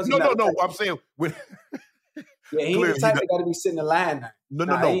Travis Kelce. No. I'm saying when. Yeah, he ain't the type that got to be sitting in line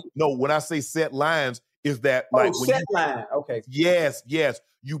now. No. When I say set lines, is that like set line? Okay. Yes.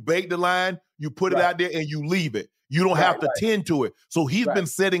 You bake the line, you put it out there, and you leave it. You don't have to tend to it. So he's been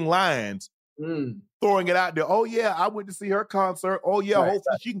setting lines, throwing it out there. Oh yeah, I went to see her concert. Oh yeah,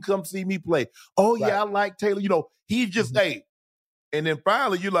 hopefully she can come see me play. Oh yeah, I like Taylor. You know, he's just and then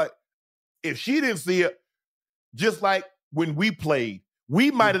finally you're like, if she didn't see it, just like when we played,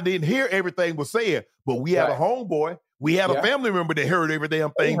 we might have didn't hear everything was said, but we had a homeboy, we had a family member that heard every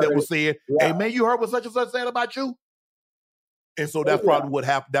damn thing that was said. Hey man, you heard what such and such said about you? And so that's probably what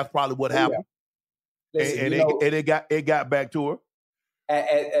happened. That's probably what happened. Listen, it got back to her.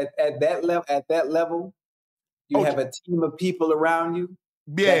 At that level, you have a team of people around you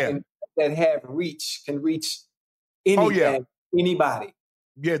that have can reach anything, anybody.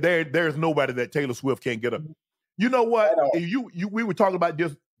 Yeah, there's nobody that Taylor Swift can't get up. You know what? We were talking about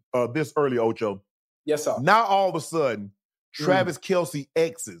this earlier, Ocho. Yes, sir. Now all of a sudden, Travis Kelce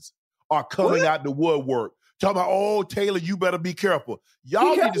exes are coming out the woodwork. Talking about, oh, Taylor, you better be careful.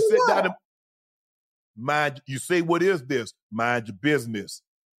 Y'all need to sit down and mind. You say, what is this? Mind your business.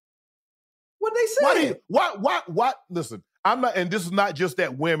 What they say? Why? Listen, I'm not, and this is not just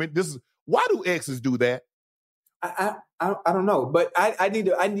that women. This is why do exes do that? I don't know, but I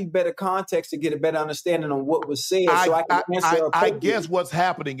need better context to get a better understanding on what was said, so I can answer. I guess what's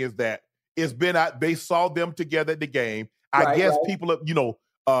happening is that it's been out. They saw them together at the game. I guess people,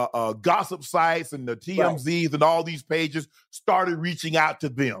 gossip sites and the TMZs and all these pages started reaching out to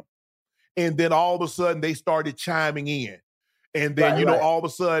them, and then all of a sudden they started chiming in, and then all of a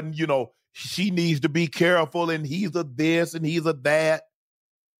sudden she needs to be careful, and he's a this and he's a that.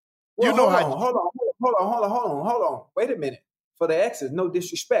 Well, hold on. Wait a minute. For the exes, no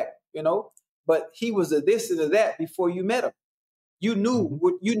disrespect, but he was a this and a that before you met him. You knew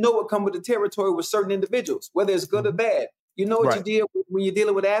what come with the territory with certain individuals, whether it's good or bad. You know what you deal with when you're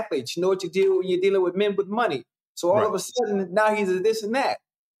dealing with athletes. You know what you deal with when you're dealing with men with money. So all of a sudden, now he's a this and that.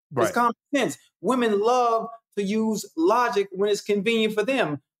 Right. It's common sense. Women love to use logic when it's convenient for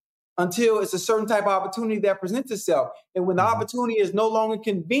them until it's a certain type of opportunity that presents itself. And when the opportunity is no longer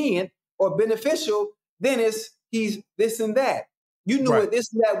convenient or beneficial, then he's this and that. You knew what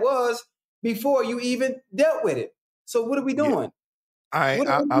this and that was before you even dealt with it. So what are we doing? I'm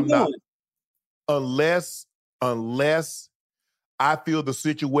not. Unless I feel the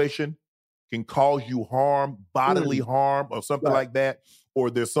situation can cause you harm, bodily harm or something like that,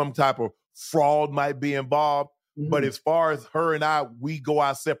 or there's some type of fraud might be involved. But as far as her and I, we go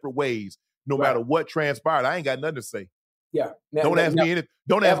our separate ways. No matter what transpired, I ain't got nothing to say. Yeah. Don't ask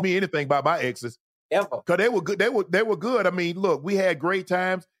me anything about my exes. Ever. Because they were good. They were good. I mean, look, we had great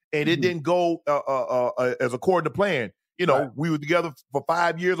times and it didn't go as according to plan. We were together for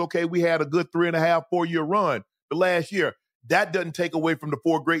 5 years. Okay, we had a good 3.5, 4 year run the last year. That doesn't take away from the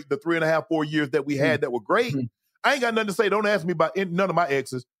 3.5, 4 years that we had that were great. I ain't got nothing to say. Don't ask me about none of my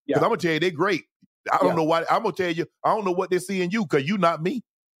exes because I'm gonna tell you they're great. I don't know why. I'm gonna tell you I don't know what they see in you because you not me.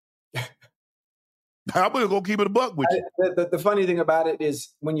 I'm gonna go keep it a buck with you. The funny thing about it is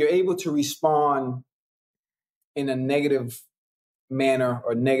when you're able to respond in a negative manner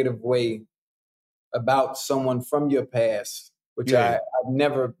or negative way about someone from your past, which I've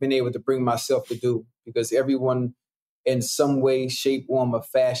never been able to bring myself to do because everyone in some way, shape, form, or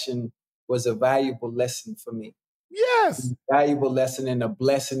fashion was a valuable lesson for me. Yes. A valuable lesson and a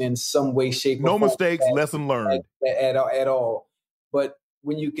blessing in some way, shape, or form. No mistakes, lesson learned. At all. But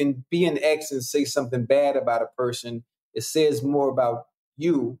when you can be an ex and say something bad about a person, it says more about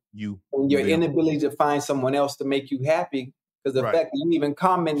you and your inability to find someone else to make you happy. Because the fact that you even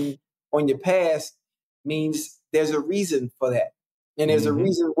commenting on your past means there's a reason for that. And there's a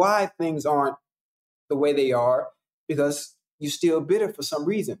reason why things aren't the way they are because you're still bitter for some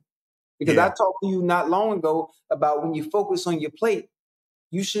reason. Because I talked to you not long ago about when you focus on your plate,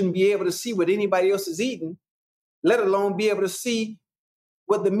 you shouldn't be able to see what anybody else is eating, let alone be able to see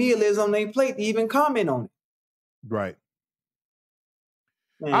what the meal is on their plate to even comment on it. Right.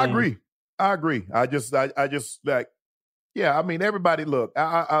 Man. I agree. I just like, I mean, everybody look,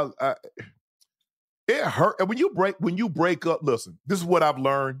 it hurt. And when you break up, listen, this is what I've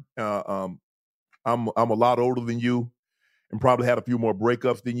learned. I'm a lot older than you and probably had a few more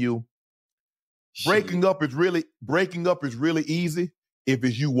breakups than you. Breaking up is really easy if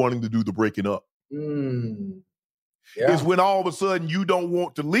it's you wanting to do the breaking up. It's when all of a sudden you don't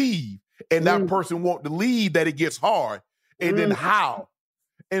want to leave and that person want to leave that it gets hard. And then how?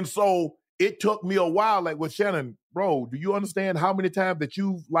 And so it took me a while, like with Shannon, bro, do you understand how many times that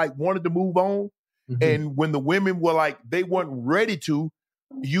you've like wanted to move on? And when the women were like, they weren't ready to,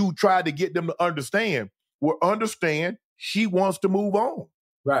 you tried to get them to understand. Well, understand she wants to move on.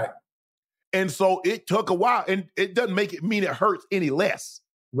 Right. And so it took a while, and it doesn't make it mean it hurts any less.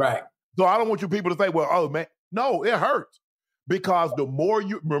 Right. So I don't want you people to say, well, oh, man, no, it hurts. Because the more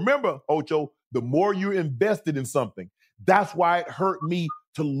remember, Ocho, the more you're invested in something. That's why it hurt me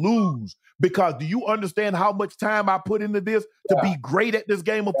to lose. Because do you understand how much time I put into this to be great at this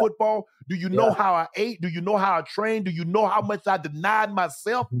game of football? Do you know how I ate? Do you know how I trained? Do you know how much I denied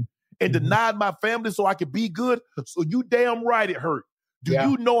myself and denied my family so I could be good? So you damn right it hurt. Do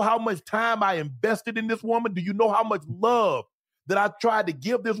you know how much time I invested in this woman? Do you know how much love that I tried to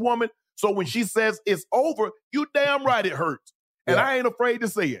give this woman? So when she says it's over, you damn right it hurts. And I ain't afraid to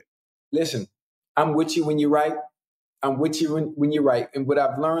say it. Listen, I'm with you when you're right. I'm with you when you're right. And what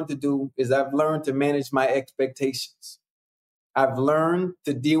I've learned to do is I've learned to manage my expectations. I've learned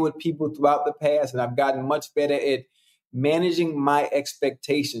to deal with people throughout the past, and I've gotten much better at managing my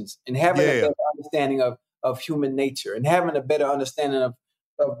expectations and having a better understanding of human nature and having a better understanding of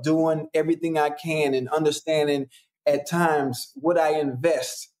doing everything I can and understanding at times what I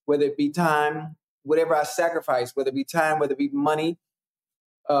invest, whether it be time, whatever I sacrifice, whether it be time, whether it be money.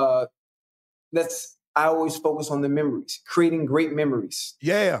 I always focus on the memories, creating great memories.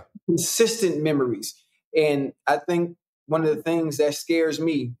 Yeah. Consistent memories. And I think one of the things that scares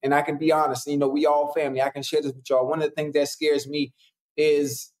me, and I can be honest, we all family, I can share this with y'all. One of the things that scares me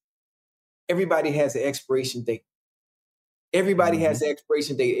is everybody has an expiration date. Everybody has an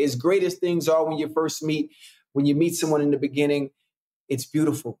expiration date. As great as things are when you first meet, when you meet someone in the beginning, it's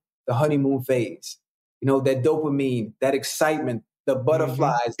beautiful. The honeymoon phase, that dopamine, that excitement, the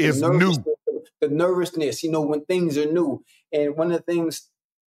butterflies, the nervousness, when things are new. And one of the things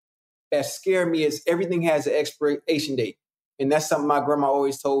that scare me is everything has an expiration date. And that's something my grandma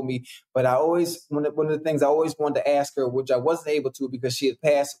always told me. But one of the things I always wanted to ask her, which I wasn't able to because she had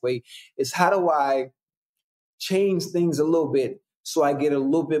passed away, is how do I change things a little bit so I get a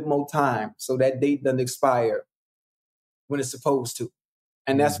little bit more time so that date doesn't expire when it's supposed to.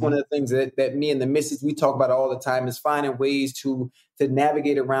 And that's one of the things that me and the missus, we talk about all the time, is finding ways to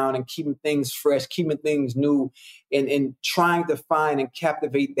navigate around and keeping things fresh, keeping things new, and trying to find and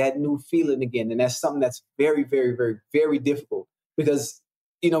captivate that new feeling again. And that's something that's very, very, very, very difficult because,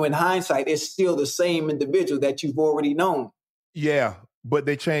 in hindsight, it's still the same individual that you've already known. Yeah, but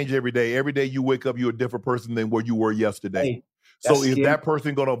they change every day. Every day you wake up, you're a different person than where you were yesterday. Hey, so is that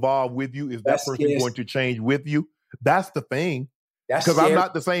person going to evolve with you? Is that person going to change with you? That's the thing. Because I'm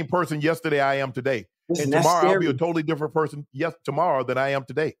not the same person yesterday I am today. And tomorrow I'll be a totally different person tomorrow than I am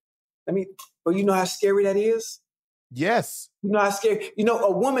today. But you know how scary that is? Yes. You know how scary. A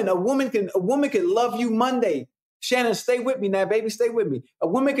woman can love you Monday. Shannon, stay with me now, baby. Stay with me. A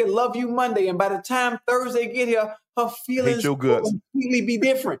woman can love you Monday, and by the time Thursday get here, her feelings will completely be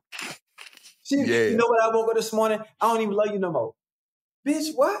different. You know what? I woke up this morning. I don't even love you no more.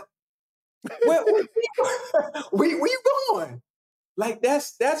 Bitch, what? Where you going? Like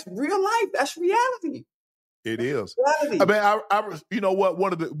that's real life. That's reality. It is. Reality. I mean, you know what?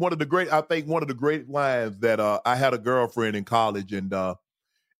 One of the great lines that I had a girlfriend in college, and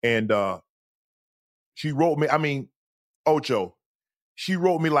she wrote me. I mean, Ocho, she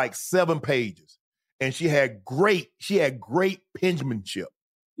wrote me like 7 pages, and she had great penmanship.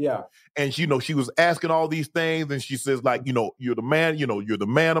 Yeah. And she was asking all these things, and she says, like, you're the man, you're the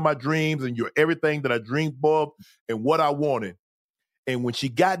man of my dreams, and you're everything that I dreamed of and what I wanted. And when she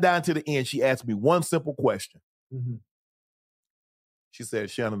got down to the end, she asked me one simple question. Mm-hmm. She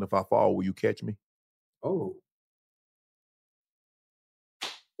said, Shannon, if I fall, will you catch me? Oh.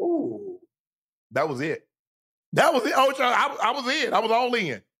 That was it. That was it. Oh, I was in. I was all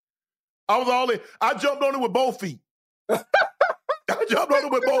in. I jumped on it with both feet. Ocho.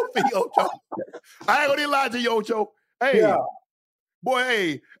 I ain't gonna lie to you, Ocho. Hey, boy,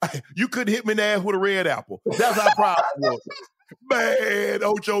 hey, you couldn't hit me in the ass with a red apple. That's how proud I was. Man,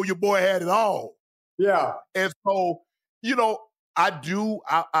 Ocho, your boy had it all. Yeah. And so, I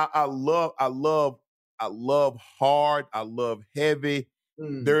love hard. I love heavy.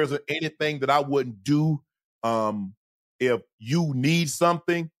 There isn't anything that I wouldn't do if you need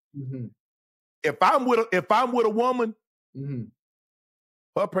something. Mm-hmm. If I'm with a woman,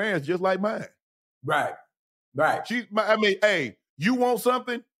 her parents just like mine. Right. Hey, you want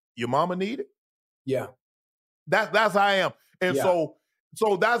something? Your mama need it. Yeah. That's how I am. And so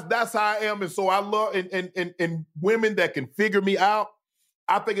that's how I am. And so I love and women that can figure me out.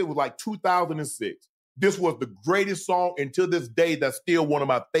 I think it was like 2006. This was the greatest song, and to this day, that's still one of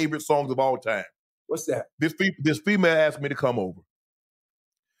my favorite songs of all time. What's that? This female asked me to come over.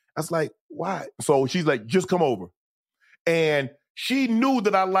 I was like, why? So she's like, just come over. And she knew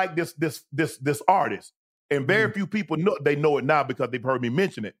that I liked this artist. And very few people know it now because they've heard me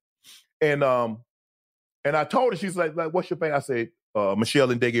mention it. And I told her, she's like, what's your favorite? I said, Michelle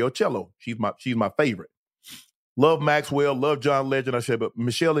Ndegeocello. She's my favorite. Love Maxwell, love John Legend. I said, but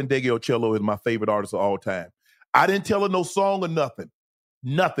Michelle Ndegeocello is my favorite artist of all time. I didn't tell her no song or nothing.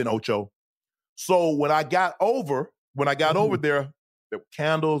 Nothing, Ocho. So when I got over there were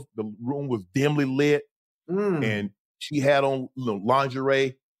candles, the room was dimly lit, and she had on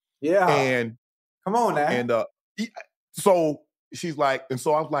lingerie. Yeah. And come on now. And so she's like, and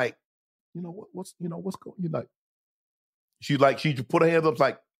so I was like, what's going on? She's like, she put her hands up,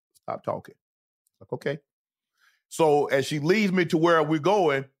 like, stop talking. Like, okay. So as she leads me to where we're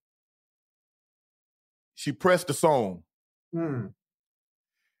going, she pressed the song. And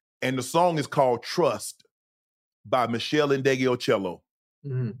the song is called Trust. by Michelle Ndegeocello.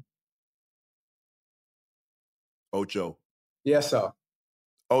 Mm-hmm. Ocho. Yes, sir.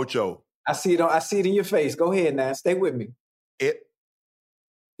 Ocho. I see it in your face. Go ahead now. Stay with me. Did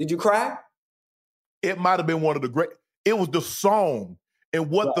you cry? It might have been one of the great. It was the song and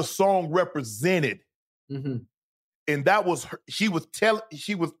what the song represented. Mm-hmm. And that was her. She was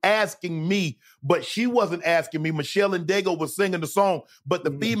asking me, but she wasn't asking me. Michelle Ndego was singing the song, but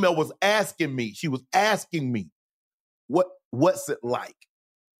the female was asking me. She was asking me, what's it like?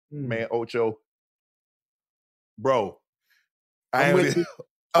 Man, Ocho. Bro. I'm with you.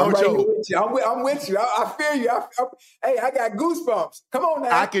 I'm right here with you. I'm with you. I feel you. Hey, I got goosebumps. Come on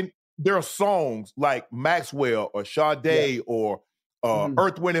now. There are songs like Maxwell or Sade or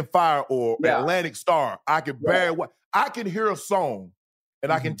Earth, Wind, and Fire or Atlantic Star. I can hear a song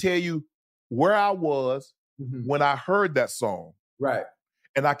and I can tell you where I was when I heard that song. Right.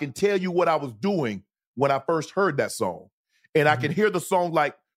 And I can tell you what I was doing when I first heard that song. And I can hear the song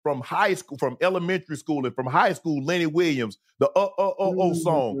like from high school, from elementary school, and from high school, Lenny Williams, the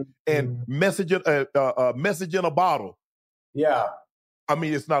song, and Message in a Bottle. Yeah. I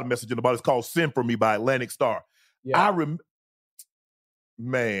mean, it's not a message in a bottle. It's called Send For Me by Atlantic Star. Yeah.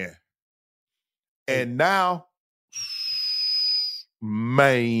 Man. And now,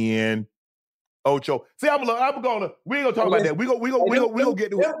 man, Ocho. See, we ain't gonna talk about that. We gonna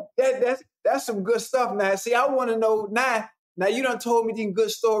get to it. That's some good stuff now. See, I want to know now. Now you done told me these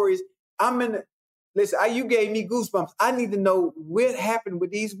good stories. Listen, you gave me goosebumps. I need to know what happened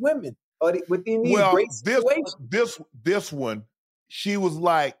with these women or within these great situations. This one, she was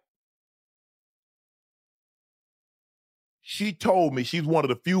like, she told me, she's one of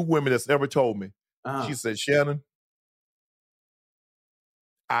the few women that's ever told me. She said, Shannon,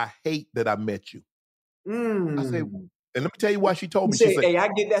 I hate that I met you. I said, and let me tell you why she told me. She said, hey, I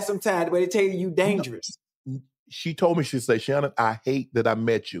get that sometimes, but they tell you dangerous. She told me, she said, Shannon, I hate that I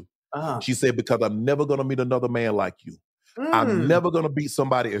met you. She said, because I'm never going to meet another man like you. I'm never going to meet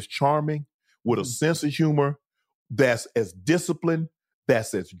somebody as charming, with a sense of humor, that's as disciplined,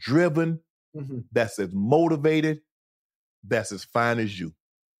 that's as driven, that's as motivated, that's as fine as you.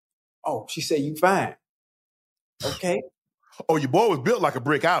 Oh, she said you fine. Okay. Oh, your boy was built like a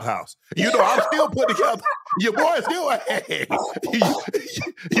brick outhouse. You know, I'm still putting together. Your boy is still,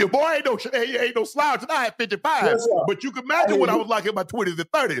 your boy ain't no slouch. And I had 55. Yes, but you can imagine what I was like in my 20s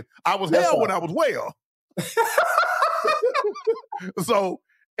and 30s. I was hell when I was well.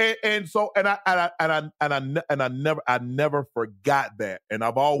 I never forgot that. And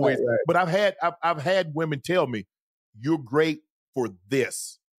I've always, but I've had women tell me, you're great for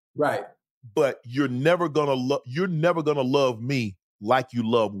this. Right. But you're never gonna love me like you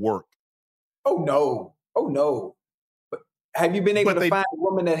love work. Oh no. But have you been able to find a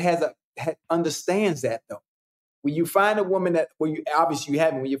woman that understands that though? When you find a woman obviously you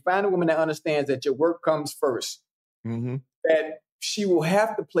haven't. When you find a woman that understands that your work comes first, that she will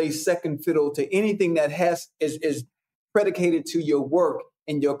have to play second fiddle to anything that is predicated to your work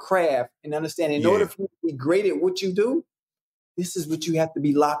and your craft, and understand in order for you to be great at what you do, this is what you have to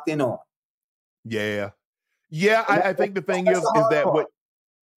be locked in on. Yeah. I think the thing is that what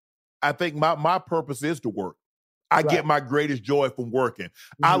I think my purpose is to work. I get my greatest joy from working.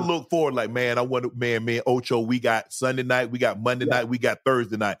 I look forward like, man, I want to, man, Ocho, we got Sunday night, we got Monday night, we got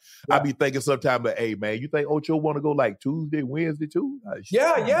Thursday night. I be thinking sometimes, but hey, man, you think Ocho want to go like Tuesday, Wednesday too?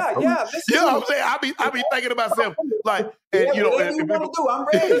 Yeah. Listen, you know what I'm saying? I be thinking to myself, like, and you know, you want to do, I'm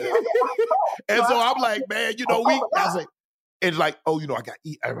ready. And so I'm like, man, you know, I was like, it's like, oh, you know, I got to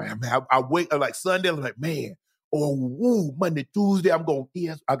eat. I wait like Sunday. I'm like, man, Monday, Tuesday, I'm going to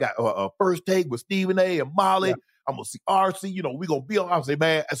eat. I got a first take with Stephen A. and Molly. Yeah. I'm going to see RC. You know, we're going to be on. I say,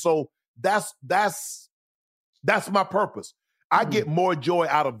 man. And so that's my purpose. I get more joy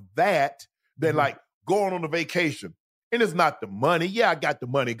out of that than like going on a vacation. And it's not the money. Yeah, I got the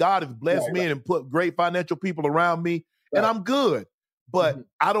money. God has blessed me and put great financial people around me, and I'm good. But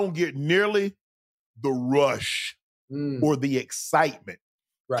I don't get nearly the rush or the excitement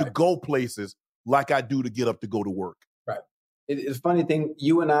to go places like I do to get up to go to work. Right. It's a funny thing.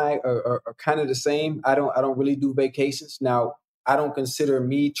 You and I are kind of the same. I don't really do vacations. Now, I don't consider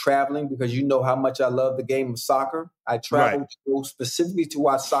me traveling because you know how much I love the game of soccer. I travel specifically to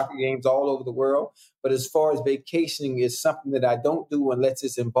watch soccer games all over the world. But as far as vacationing is something that I don't do unless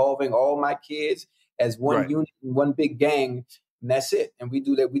it's involving all my kids as one unit, one big gang, and that's it. And we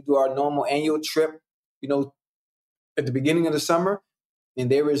do that. We do our normal annual trip, you know, at the beginning of the summer, and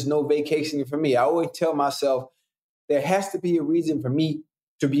there is no vacationing for me. I always tell myself there has to be a reason for me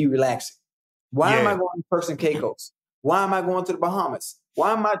to be relaxing. Why am I going to Turks and Caicos? Why am I going to the Bahamas?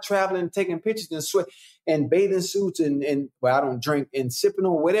 Why am I traveling and taking pictures and sweat and bathing suits and well, I don't drink and sipping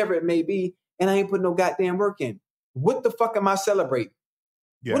on whatever it may be, and I ain't putting no goddamn work in? What the fuck am I celebrating?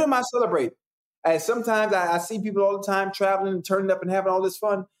 Yeah. What am I celebrating? And sometimes I see people all the time traveling and turning up and having all this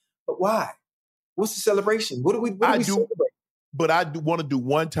fun, but why? What's the celebration? What do we celebrate? But I want to do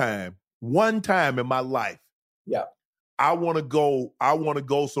one time in my life. Yeah. I want to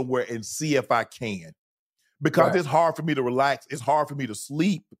go somewhere and see if I can. Because it's hard for me to relax. It's hard for me to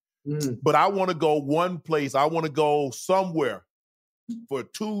sleep. But I want to go one place. I want to go somewhere for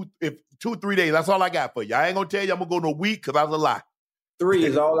 2-3 days. That's all I got for you. I ain't going to tell you I'm going to go in a week because that's a lie. 3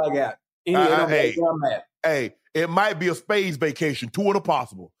 is all I got. Hey, it might be a space vacation, 2 in a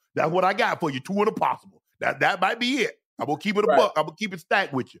possible. That's what I got for you, 2 in a possible. That might be it. I'm going to keep it a buck. I'm going to keep it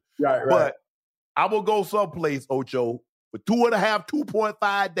stacked with you. Right. But I will go someplace, Ocho, for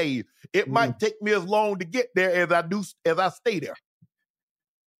 2.5 days. It might take me as long to get there as I stay there.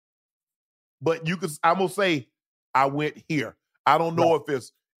 But I'm going to say I went here. I don't know if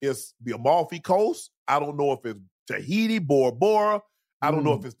it's the Amalfi Coast. I don't know if it's Tahiti, Bora Bora. I don't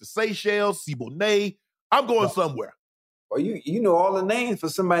know if it's the Seychelles, Siboney. I'm going somewhere. Well, you know all the names for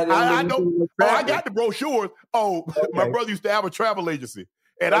somebody that I know. I got the brochures. My brother used to have a travel agency.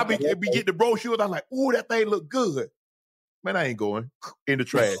 And I be getting the brochures. I'm like, ooh, that thing look good. Man, I ain't going in the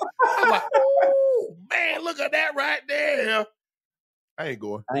trash. I'm like, ooh, man, look at that right there. I ain't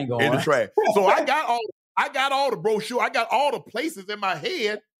going in the trash. So I got all the brochure. I got all the places in my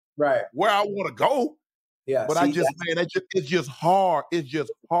head where I want to go. Yeah. But it's just hard. It's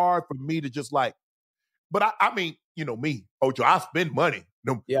just hard for me to just like, but I mean, you know me, Ocho, I spend money.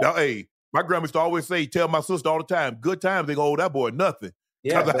 Hey, my grandma used to always say, tell my sister all the time, good times ain't gonna owe that boy nothing.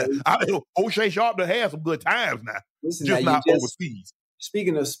 Yeah. O'Shea Sharpton has some good times now. Listen, just now not overseas.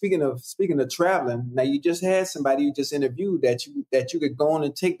 Speaking of traveling, now you just had somebody you just interviewed that you could go on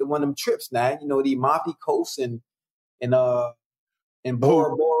and take one of them trips now. You know, the Amalfi Coast and Bora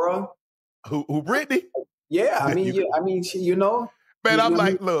Bora. Who Brittany? Yeah, I mean, you know. Man, I'm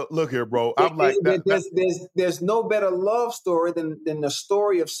like, look here, bro. I'm like, there's no better love story than the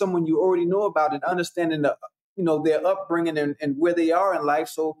story of someone you already know about and understanding their upbringing and where they are in life.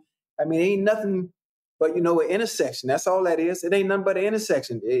 So, I mean, ain't nothing but, an intersection. That's all that is. It ain't nothing but an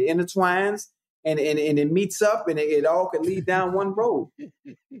intersection. It intertwines and it meets up and it all can lead down one road.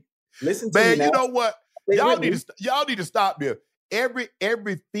 Listen to me now. You know what? Y'all need to stop there. Every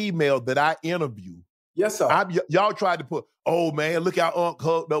female that I interview, yes, sir. Y'all tried to put, oh man, look how Unc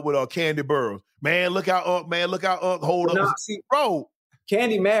hooked up with Candy Burrows. Man, look how Unc hold up. Bro.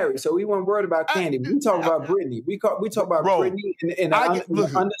 Candy married, so we weren't worried about Candy. We talk about Brittany. We talk about Brittany and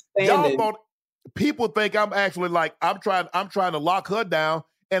understanding. People think I'm actually like I'm trying to lock her down,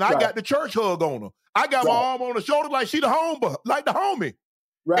 and I got the church hug on her. I got my arm on her shoulder like she the homie.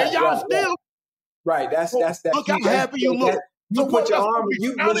 Right. And y'all still right. That's look how happy you look. You put your arm.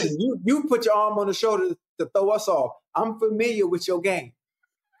 You put your arm on the shoulder to throw us off. I'm familiar with your game.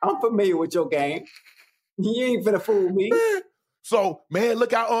 You ain't finna fool me. So, man,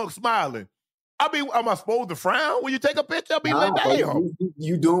 look how Unc smiling. I mean, am I supposed to frown when you take a picture? I mean, like, damn.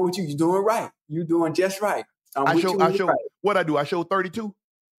 You doing what you doing right. You doing just right. I show what I do. I show 32.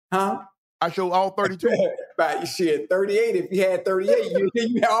 Huh? I show all 32. Right, shit, 38. If you had 38,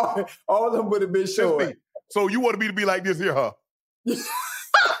 you all of them would have been showing. So you wanted me to be like this here, huh?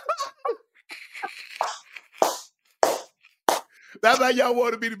 That's how y'all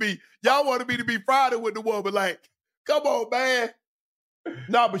wanted me to be. Y'all wanted me to be Friday with the woman. Like, come on, man.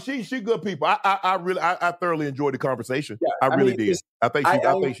 No, but she good people. I thoroughly enjoyed the conversation. Yeah, I really did.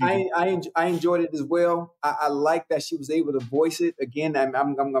 I enjoyed it as well. I like that she was able to voice it. Again,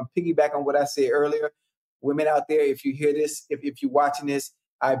 I'm going to piggyback on what I said earlier. Women out there, if you hear this, if you're watching this,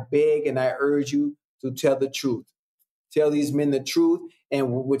 I beg and I urge you to tell the truth. Tell these men the truth,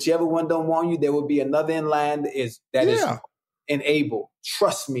 and whichever one don't want you, there will be another in line that is able.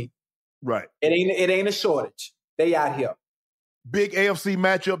 Trust me. Right. It ain't a shortage. They out here. Big AFC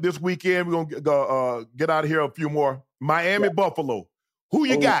matchup this weekend. We're gonna get out of here a few more. Miami, Buffalo. Who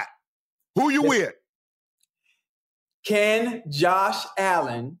you got? Who you with? Can Josh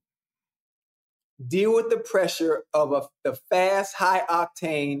Allen deal with the pressure of the fast,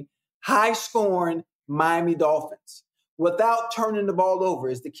 high-octane, high-scoring Miami Dolphins without turning the ball over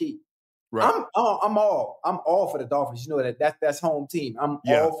is the key. Right. I'm all for the Dolphins. You know that's home team. I'm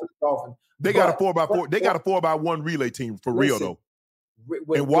all for the Dolphins. They got a 4x4. They got a 4x1 relay team for real though.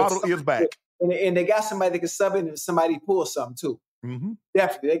 And Waddle is back. And they got somebody that can sub in and somebody pull something too. Mm-hmm.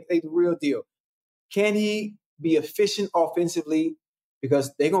 Definitely, they the real deal. Can he be efficient offensively?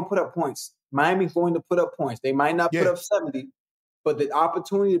 Because they're gonna put up points. Miami's going to put up points. They might not put up 70, But the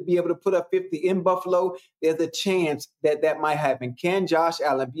opportunity to be able to put up 50 in Buffalo, there's a chance that might happen. Can Josh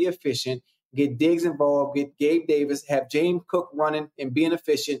Allen be efficient, get Diggs involved, get Gabe Davis, have James Cook running and being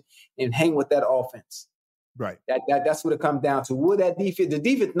efficient, and hang with that offense? Right. That's what it comes down to. Will that defense? The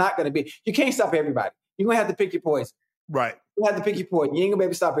defense not going to be. You can't stop everybody. You're going to have to pick your poison. Right. You have to pick your poison. You ain't going to be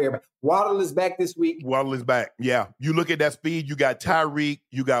able to stop everybody. Waddle is back this week. Waddle is back. Yeah. You look at that speed. You got Tyreek.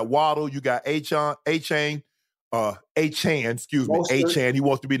 You got Waddle. You got Achane. Excuse me. Mostert. Achane. He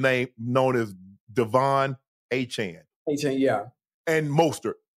wants to be known as Devon Achane. Achane, yeah. And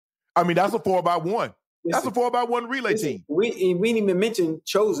Mostert. I mean, that's a 4x1. That's a 4x1 relay team. We didn't even mention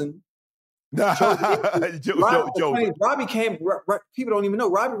Chosen. Robbie came. People don't even know.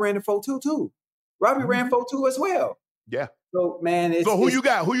 Robbie ran the 4.2 too. Robbie ran 4.2 as well. Yeah. So man, so who you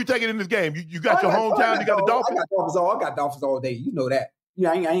got? Who you taking in this game? You got your hometown. You got the Dolphins. I got Dolphins all day. You know that.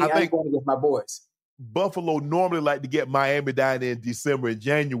 Yeah, I ain't going against my boys. Buffalo normally like to get Miami down in December and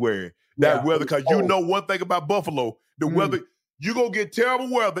January. That weather, because you know one thing about Buffalo, the weather. You gonna get terrible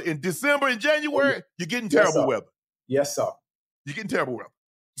weather in December and January. You're getting terrible weather. Yes, sir. You're getting terrible weather.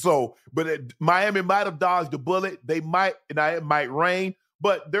 So, but Miami might have dodged the bullet. They might, and it might rain,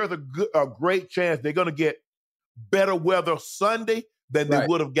 but there's a great chance they're going to get better weather Sunday than they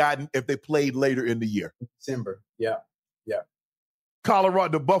would have gotten if they played later in the year. December, yeah.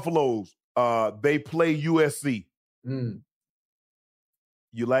 Colorado, the Buffaloes, they play USC.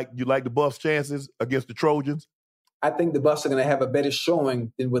 You like the Buffs' chances against the Trojans? I think the Buffs are going to have a better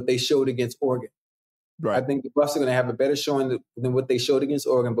showing than what they showed against Oregon. Right. I think the Buffs are going to have a better showing than what they showed against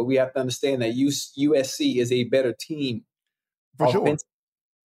Oregon, but we have to understand that USC is a better team than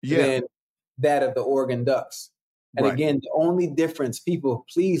that of the Oregon Ducks. And again, the only difference, people,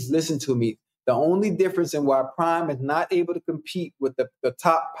 please listen to me. The only difference in why Prime is not able to compete with the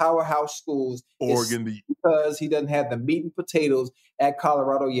top powerhouse schools Oregon, is because he doesn't have the meat and potatoes at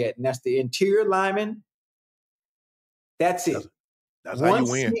Colorado yet. And that's the interior lineman. That's it. That's how you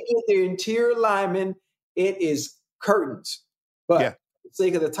win. Once you get the interior lineman, it is curtains. But for the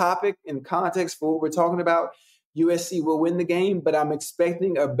sake of the topic and context for what we're talking about, USC will win the game, but I'm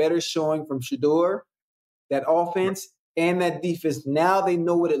expecting a better showing from Shedeur, that offense, and that defense. Now they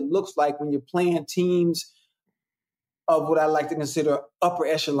know what it looks like when you're playing teams of what I like to consider upper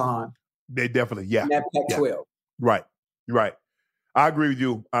echelon. They definitely, in that Pac-12. Right. I agree with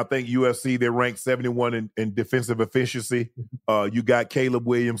you. I think USC, they're ranked 71 in defensive efficiency. You got Caleb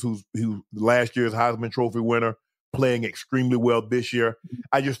Williams, who's last year's Heisman Trophy winner, playing extremely well this year.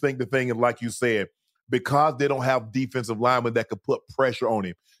 I just think the thing is, like you said, because they don't have defensive linemen that could put pressure on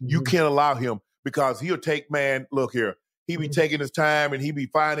him, you can't allow him, because he'll take, look here, he be taking his time and he be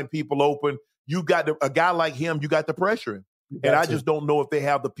finding people open. You got a guy like him, you got to pressure him. And I just don't know if they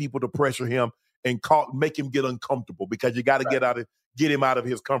have the people to pressure him and make him get uncomfortable, because you got to get him out of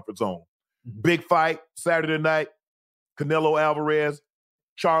his comfort zone. Big fight Saturday night. Canelo Alvarez,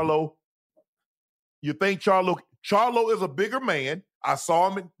 Charlo. You think Charlo is a bigger man? I saw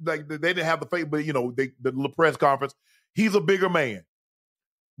him. They didn't have the face, but the press conference. He's a bigger man.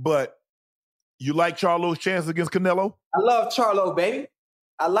 But you like Charlo's chance against Canelo? I love Charlo, baby.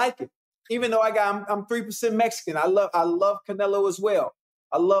 I like it. Even though I'm 3% Mexican, I love Canelo as well.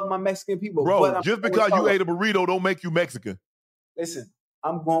 I love my Mexican people. Bro, just because you ate a burrito don't make you Mexican. Listen,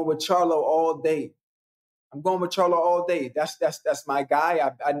 I'm going with Charlo all day. That's my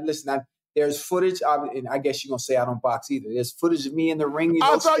guy. There's footage. And I guess you're gonna say I don't box either. There's footage of me in the ring.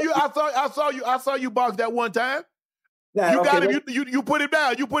 I saw you box that one time. You got him. You put him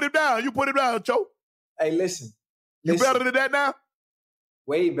down. You put him down, Cho. Hey, listen. You better than that now?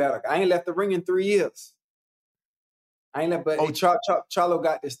 Way better. I ain't left the ring in 3 years. Charlo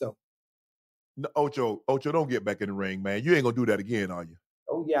got this though. No, Ocho, don't get back in the ring, man. You ain't gonna do that again, are you?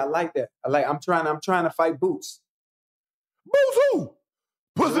 Oh yeah, I like that. I'm trying to fight Boots. Boots who?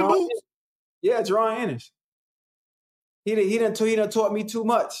 Puss in Boots? Yeah, Jerron Ennis. He done taught me too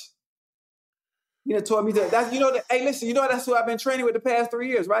much. He done taught me that. Hey, listen, that's who I've been training with the past 3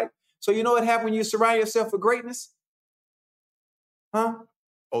 years, right? So you know what happened when you surround yourself with greatness? Huh?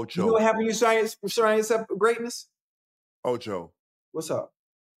 Ocho. You know what happened when you surround yourself with greatness? Ocho. What's up?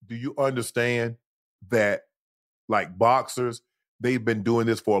 Do you understand that, like boxers, they've been doing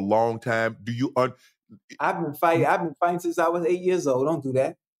this for a long time? Do you? I've been fighting since I was 8 years old. Don't do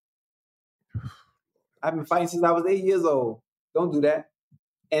that. I've been fighting since I was 8 years old. Don't do that.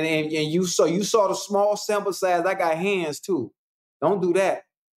 And you saw the small sample size. I got hands too. Don't do that.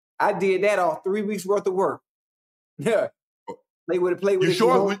 I did that off 3 weeks worth of work. Yeah. Play with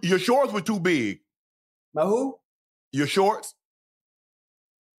it. Your shorts were too big. My who? Your shorts.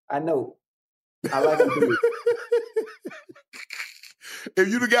 I know. I like them too. if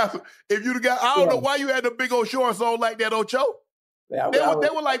you'd have got, I don't know why you had the big old shorts on like that, Ocho. Yeah, they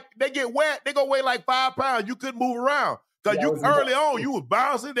were like, they get wet, they gonna weigh like 5 pounds. You couldn't move around. Because early on, you was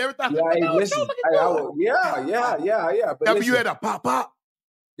bouncing, everything. Yeah, hey, listen. Yeah. But listen, you had a pop.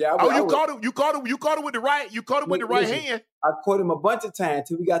 Yeah, you caught it with the right. You caught it with the right hand. I caught him a bunch of times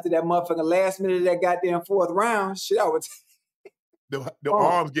till we got to that motherfucking last minute of that goddamn fourth round. Shit, I was. The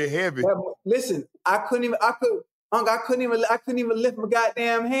arms get heavy. Listen, I couldn't even lift my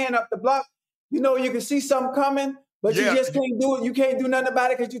goddamn hand up the block. You know, you can see something coming, but you just can't do it. You can't do nothing about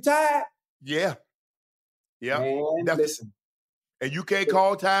it because you're tired. Yeah. Yeah. Man, listen. And you can't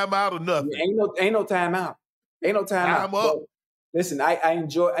call timeout or nothing. Ain't no timeout. Ain't no timeout. Time up. Listen, I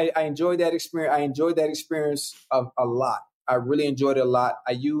enjoyed that experience. I enjoyed that experience a lot. I really enjoyed it a lot.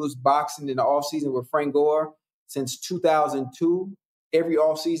 I used boxing in the offseason with Frank Gore since 2002. Every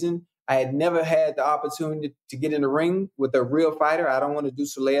offseason, I had never had the opportunity to get in the ring with a real fighter. I don't want to do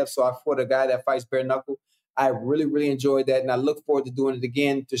celeb, so I fought a guy that fights bare knuckle. I really, really enjoyed that, and I look forward to doing it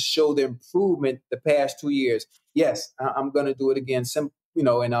again to show the improvement the past 2 years. Yes, I'm going to do it again,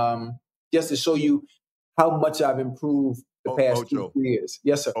 and just to show you how much I've improved the past 2 years.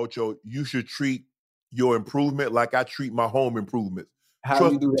 Yes, sir. Ocho, you should treat your improvement like I treat my home improvements. How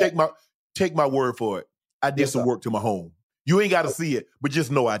do you do that? Take my word for it. I did some work to my home. You ain't got to see it, but just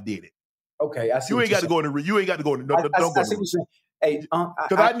know I did it. Okay, I see. You ain't got to go in the ring. You ain't got to go in the ring. Don't go in the ring. Hey, because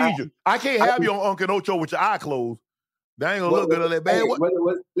I need you. I can't have you on Uncle and Ocho with your eye closed. That ain't gonna look good on that bad.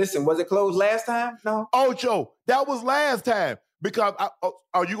 Listen, was it closed last time? No. Ocho, that was last time. Because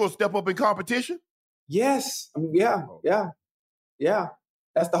are you gonna step up in competition? Yes. Yeah.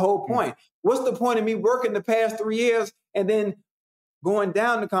 That's the whole point. What's the point of me working the past 3 years and then going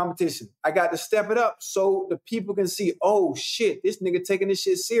down the competition? I got to step it up so the people can see, oh shit, this nigga taking this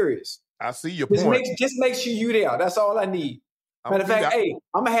shit serious. I see your point. Just make sure you there. That's all I need. Matter of fact, hey,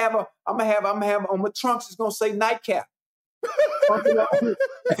 I'm gonna have on my trunks. It's gonna say Nightcap,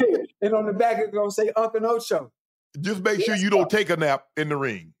 and on the back it's gonna say Uncle Ocho. Just make sure you don't take a nap in the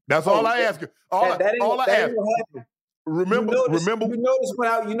ring. That's all I ask you. All I ask. Remember.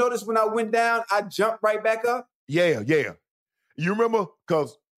 You notice when I went down, I jumped right back up. Yeah. You remember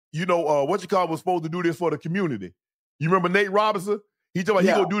because what you call was supposed to do this for the community. You remember Nate Robinson? He told me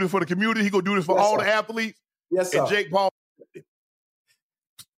he gonna do this for the community. He gonna do this for all the athletes. Yes, sir. And Jake Paul.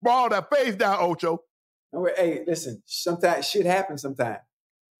 Ball that face down, Ocho. Hey, listen. Sometimes shit happens.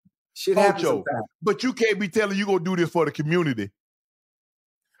 Shit happens sometimes. But you can't be telling you gonna do this for the community.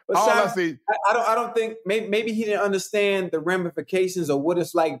 But I don't think maybe he didn't understand the ramifications of what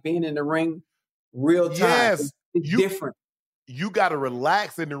it's like being in the ring real time. Yes, it's different. You got to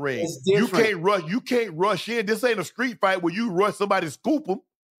relax in the ring. It's different. You can't rush in. This ain't a street fight where you rush somebody, scoop them.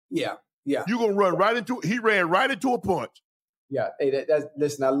 Yeah. You gonna run right into. He ran right into a punch. Yeah, hey,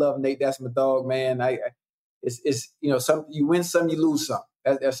 listen. I love Nate. That's my dog, man. It's some you win some, you lose some.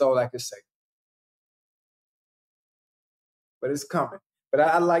 That's all I can say. But it's coming. But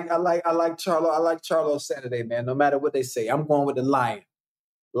I like Charlo. I like Charlo Saturday, man. No matter what they say, I'm going with the Lion.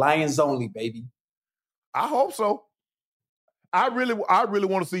 Lions only, baby. I hope so. I really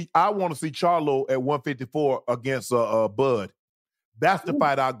want to see. I want to see Charlo at 154 against Bud. That's the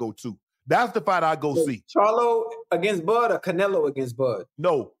fight I go to. That's the fight I go see. Charlo against Bud or Canelo against Bud?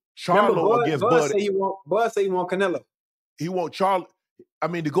 No, Charlo against Bud. Bud say he want Canelo. He want Charlo. I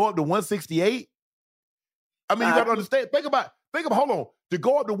mean, to go up to 168. I mean, you got to understand. Think about. Hold on. To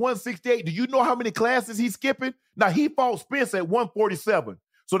go up to 168. Do you know how many classes he's skipping? Now he fought Spence at 147,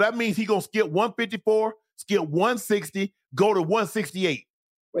 so that means he's gonna skip 154, skip 160, go to 168.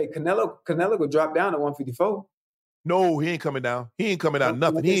 Wait, Canelo will drop down to 154. No, he ain't coming down. He ain't coming down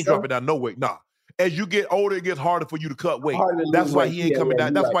nothing. He ain't dropping down no weight. Nah. As you get older, it gets harder for you to cut weight. That's why he ain't coming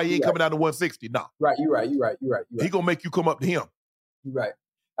down. That's why he ain't coming down to 160. Nah. Right, you're right. He gonna make you come up to him. You're right.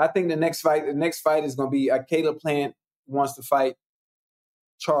 I think the next fight is gonna be Caleb Plant wants to fight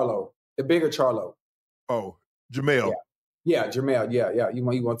Charlo, the bigger Charlo. Oh, Jamel. Yeah, Jamel. Yeah. He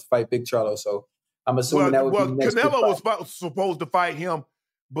wants to fight Big Charlo. So I'm assuming that would be the next Canelo was supposed to fight him,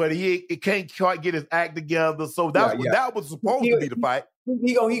 but he can't quite get his act together. So that was supposed to be the fight.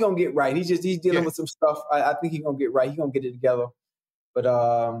 He gonna get right. He's dealing with some stuff. I think he's gonna get right. He's gonna get it together. But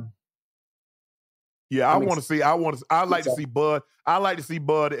I want to see. I like to see Bud. I like to see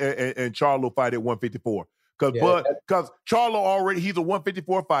Bud and Charlo fight at 154 because Charlo already he's a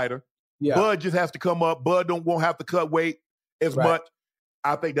 154 fighter. Yeah. Bud just has to come up. Bud won't have to cut weight as much.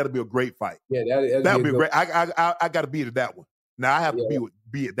 I think that'll be a great fight. Yeah, that'll be great. I got to be at that one. Now I have to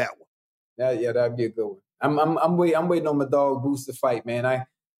be at that one. That'd be a good one. I'm waiting on my dog Boost to fight, man.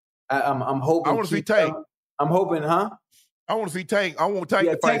 I'm hoping. I want to see Tank. I'm hoping, huh? I want to see Tank. I want Tank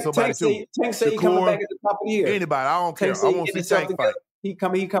to fight somebody too. Tank say he coming back at the top of the year. Anybody, I don't care. I want to see Tank fight. He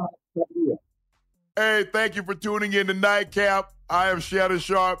coming at the top of the year. Hey, thank you for tuning in to Nightcap. I am Shannon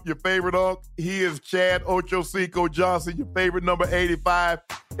Sharp, your favorite unk. He is Chad Ochocinco Johnson, your favorite number 85.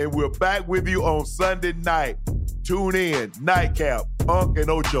 And we're back with you on Sunday night. Tune in. Nightcap, Unk and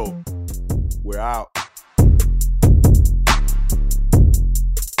Ocho. We're out.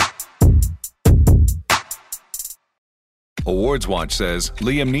 Awards Watch says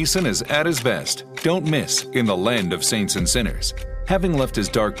Liam Neeson is at his best. Don't miss in the land of saints and sinners. Having left his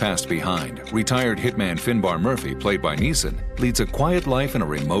dark past behind, retired hitman Finbar Murphy, played by Neeson, leads a quiet life in a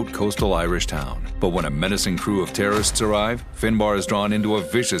remote coastal Irish town. But when a menacing crew of terrorists arrive, Finbar is drawn into a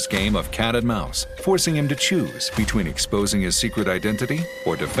vicious game of cat and mouse, forcing him to choose between exposing his secret identity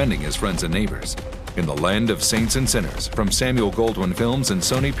or defending his friends and neighbors. In the land of saints and sinners, from Samuel Goldwyn Films and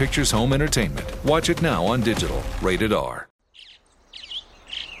Sony Pictures Home Entertainment. Watch it now on digital. Rated R.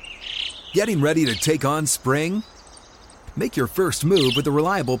 Getting ready to take on spring? Make your first move with the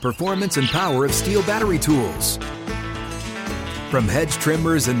reliable performance and power of Steel battery tools. From hedge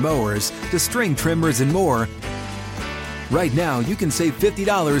trimmers and mowers to string trimmers and more, right now you can save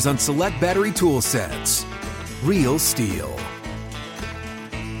 $50 on select battery tool sets. Real Steel.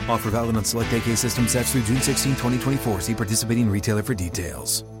 Offer valid on select AK system sets through June 16, 2024. See participating retailer for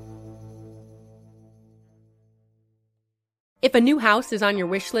details. If a new house is on your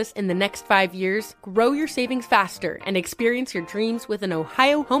wish list in the next 5 years, grow your savings faster and experience your dreams with an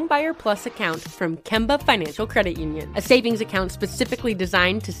Ohio Homebuyer Plus account from Kemba Financial Credit Union. A savings account specifically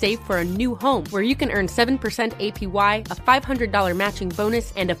designed to save for a new home, where you can earn 7% APY, a $500 matching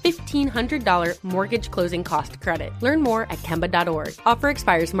bonus, and a $1,500 mortgage closing cost credit. Learn more at Kemba.org. Offer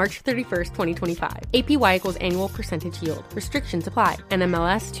expires March 31st, 2025. APY equals annual percentage yield. Restrictions apply.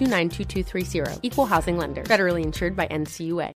 NMLS 292230. Equal housing lender. Federally insured by NCUA.